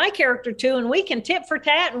into my character too, and we can tit for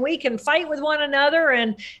tat, and we can fight with one another.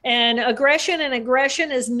 And aggression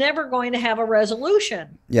is never going to have a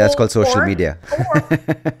resolution. Yeah, it's called social media.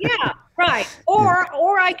 Yeah, right.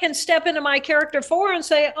 Or I can step into my character 4 and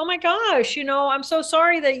say, oh my gosh, I'm so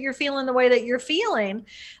sorry that you're feeling the way that you're feeling.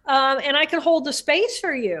 And I can hold the space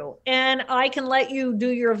for you, and I can let you do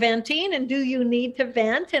your venting, and do you need to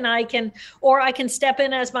vent? And I can step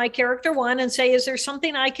in as my character 1 and say, is there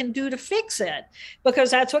something I can do to fix it?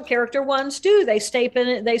 Because that's what character 1s do. They step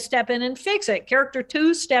in and fix it. Character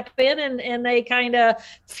 2 step in and they kind of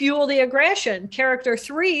fuel the aggression. Character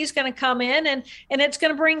 3 is going to come in and it's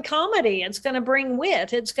going to bring comedy. It's going to bring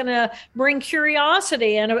wit. It's going to bring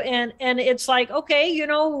curiosity. And it's like, okay,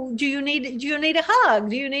 do you need a hug?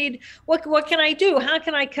 Do you need, what can I do? How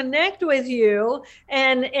can I connect with you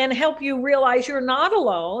and help you realize you're not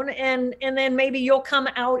alone? And then maybe you'll come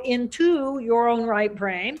out into your own right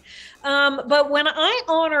brain. But when I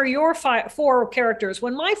honor your 4 characters,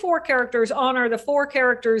 when my 4 characters honor the 4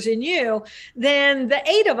 characters in you, then the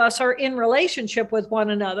 8 of us are in relationship with one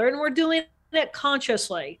another, and we're doing it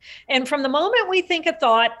consciously. And from the moment we think a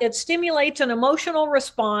thought, it stimulates an emotional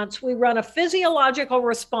response. We run a physiological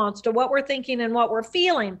response to what we're thinking and what we're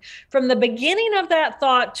feeling. From the beginning of that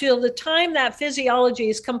thought till the time that physiology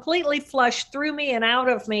is completely flushed through me and out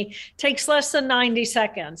of me takes less than 90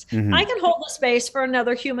 seconds. I can hold the space for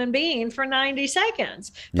another human being for 90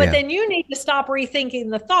 seconds. But then you need to stop rethinking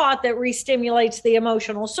the thought that re-stimulates the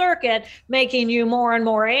emotional circuit, making you more and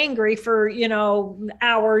more angry for,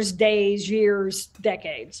 hours, days, years,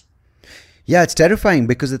 decades. Yeah, it's terrifying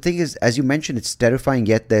because the thing is, as you mentioned, it's terrifying,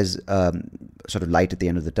 yet there's sort of light at the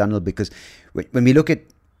end of the tunnel, because when we look at,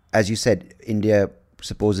 as you said, India,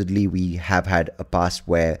 supposedly we have had a past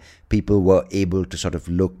where people were able to sort of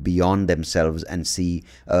look beyond themselves and see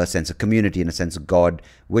a sense of community and a sense of God,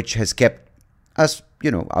 which has kept us,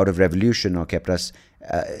 out of revolution, or kept us,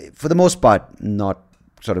 for the most part, not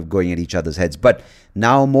sort of going at each other's heads. But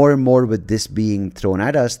now more and more with this being thrown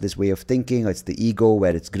at us, this way of thinking, it's the ego,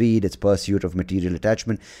 where it's greed, it's pursuit of material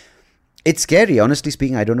attachment. It's scary, honestly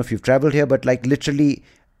speaking. I don't know if you've traveled here, but like literally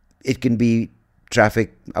it can be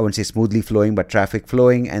traffic, I wouldn't say smoothly flowing, but traffic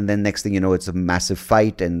flowing, and then next thing you know, it's a massive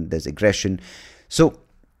fight and there's aggression. So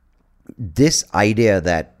this idea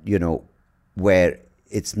that, where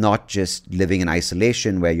it's not just living in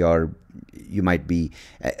isolation, where you might be,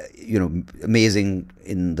 amazing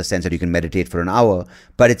in the sense that you can meditate for an hour,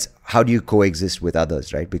 but it's how do you coexist with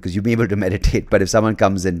others, right? Because you'll be able to meditate, but if someone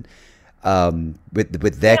comes in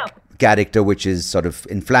with their character, which is sort of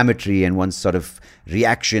inflammatory and one's sort of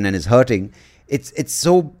reaction and is hurting, it's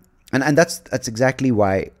so, and that's exactly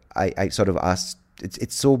why I sort of asked.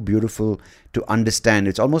 It's so beautiful to understand.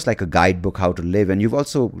 It's almost like a guidebook how to live, and you've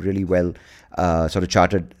also really well sort of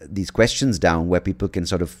charted these questions down where people can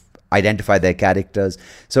sort of identify their characters.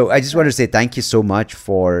 So I just want to say thank you so much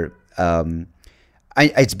for.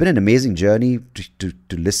 It's been an amazing journey to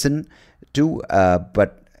listen to,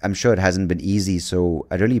 but I'm sure it hasn't been easy. So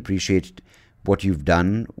I really appreciate what you've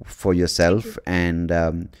done for yourself,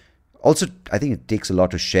 and also, I think it takes a lot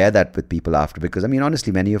to share that with people after, because, I mean,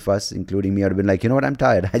 honestly, many of us, including me, have been like, I'm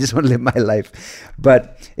tired. I just want to live my life.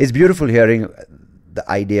 But it's beautiful hearing the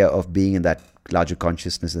idea of being in that larger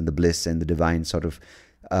consciousness and the bliss and the divine sort of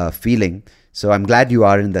feeling. So I'm glad you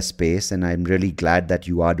are in the space, and I'm really glad that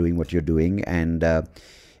you are doing what you're doing. And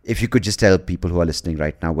if you could just tell people who are listening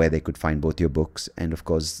right now where they could find both your books and, of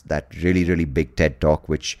course, that really, really big TED Talk,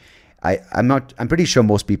 which I'm pretty sure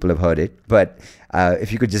most people have heard it, but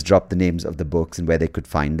if you could just drop the names of the books and where they could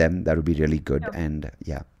find them, that would be really good.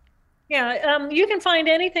 Yeah. And you can find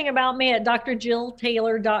anything about me at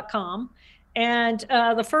drjilltaylor.com. And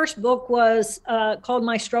the first book was called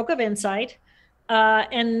My Stroke of Insight.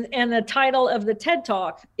 And the title of the TED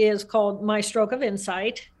Talk is called My Stroke of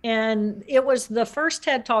Insight. And it was the first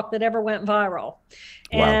TED Talk that ever went viral.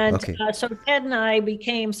 Wow. And Okay. so Ted and I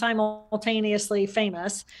became simultaneously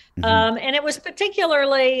famous. Hmm. And it was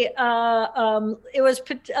particularly, of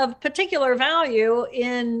particular value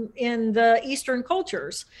in the Eastern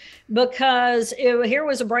cultures, because here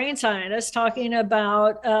was a brain scientist talking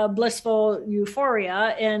about blissful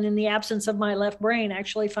euphoria, and in the absence of my left brain,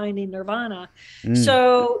 actually finding nirvana. Mm.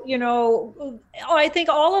 So, I think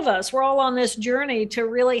all of us, we're all on this journey to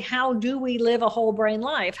really, how do we live a whole brain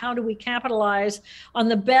life? How do we capitalize on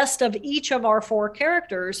the best of each of our four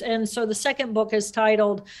characters? And so the second book is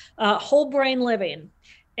titled Whole Brain Living.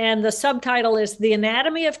 And the subtitle is The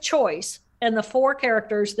Anatomy of Choice and the Four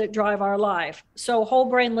Characters That Drive Our Life. So Whole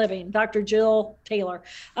Brain Living, Dr. Jill Taylor.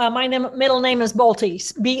 My middle name is Bolte,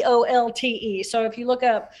 Bolte. So if you look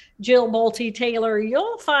up Jill Bolte Taylor,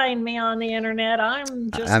 you'll find me on the internet. I'm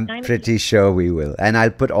just I'm kind of... pretty sure we will, and I'll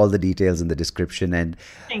put all the details in the description. And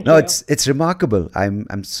Thank no, you. it's remarkable.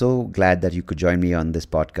 I'm so glad that you could join me on this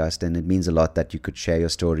podcast, and it means a lot that you could share your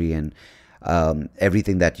story and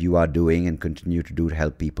everything that you are doing and continue to do to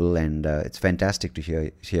help people. And it's fantastic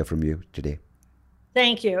to hear from you today.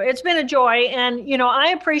 Thank you. It's been a joy. And, I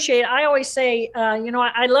appreciate, I always say,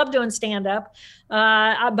 I love doing stand up,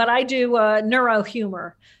 but I do neuro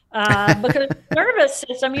humor. Because nervous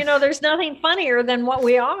system, there's nothing funnier than what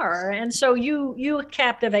we are. And so you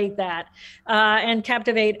captivate that and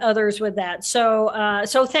captivate others with that.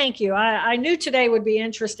 So thank you. I knew today would be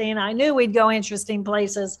interesting. I knew we'd go interesting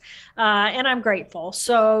places, and I'm grateful.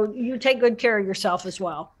 So you take good care of yourself as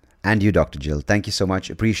well. And you, Dr. Jill. Thank you so much.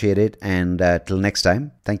 Appreciate it. And till next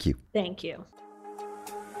time, thank you. Thank you.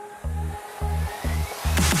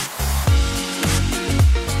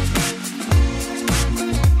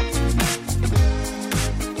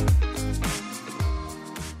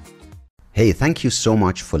 Hey, thank you so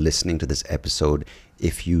much for listening to this episode.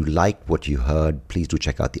 If you liked what you heard, please do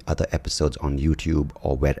check out the other episodes on YouTube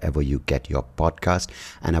or wherever you get your podcast.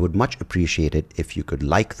 And I would much appreciate it if you could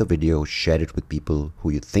like the video, share it with people who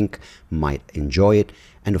you think might enjoy it,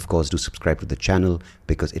 and of course do subscribe to the channel,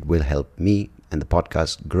 because it will help me and the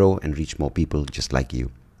podcast grow and reach more people just like you.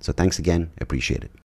 So thanks again. Appreciate it.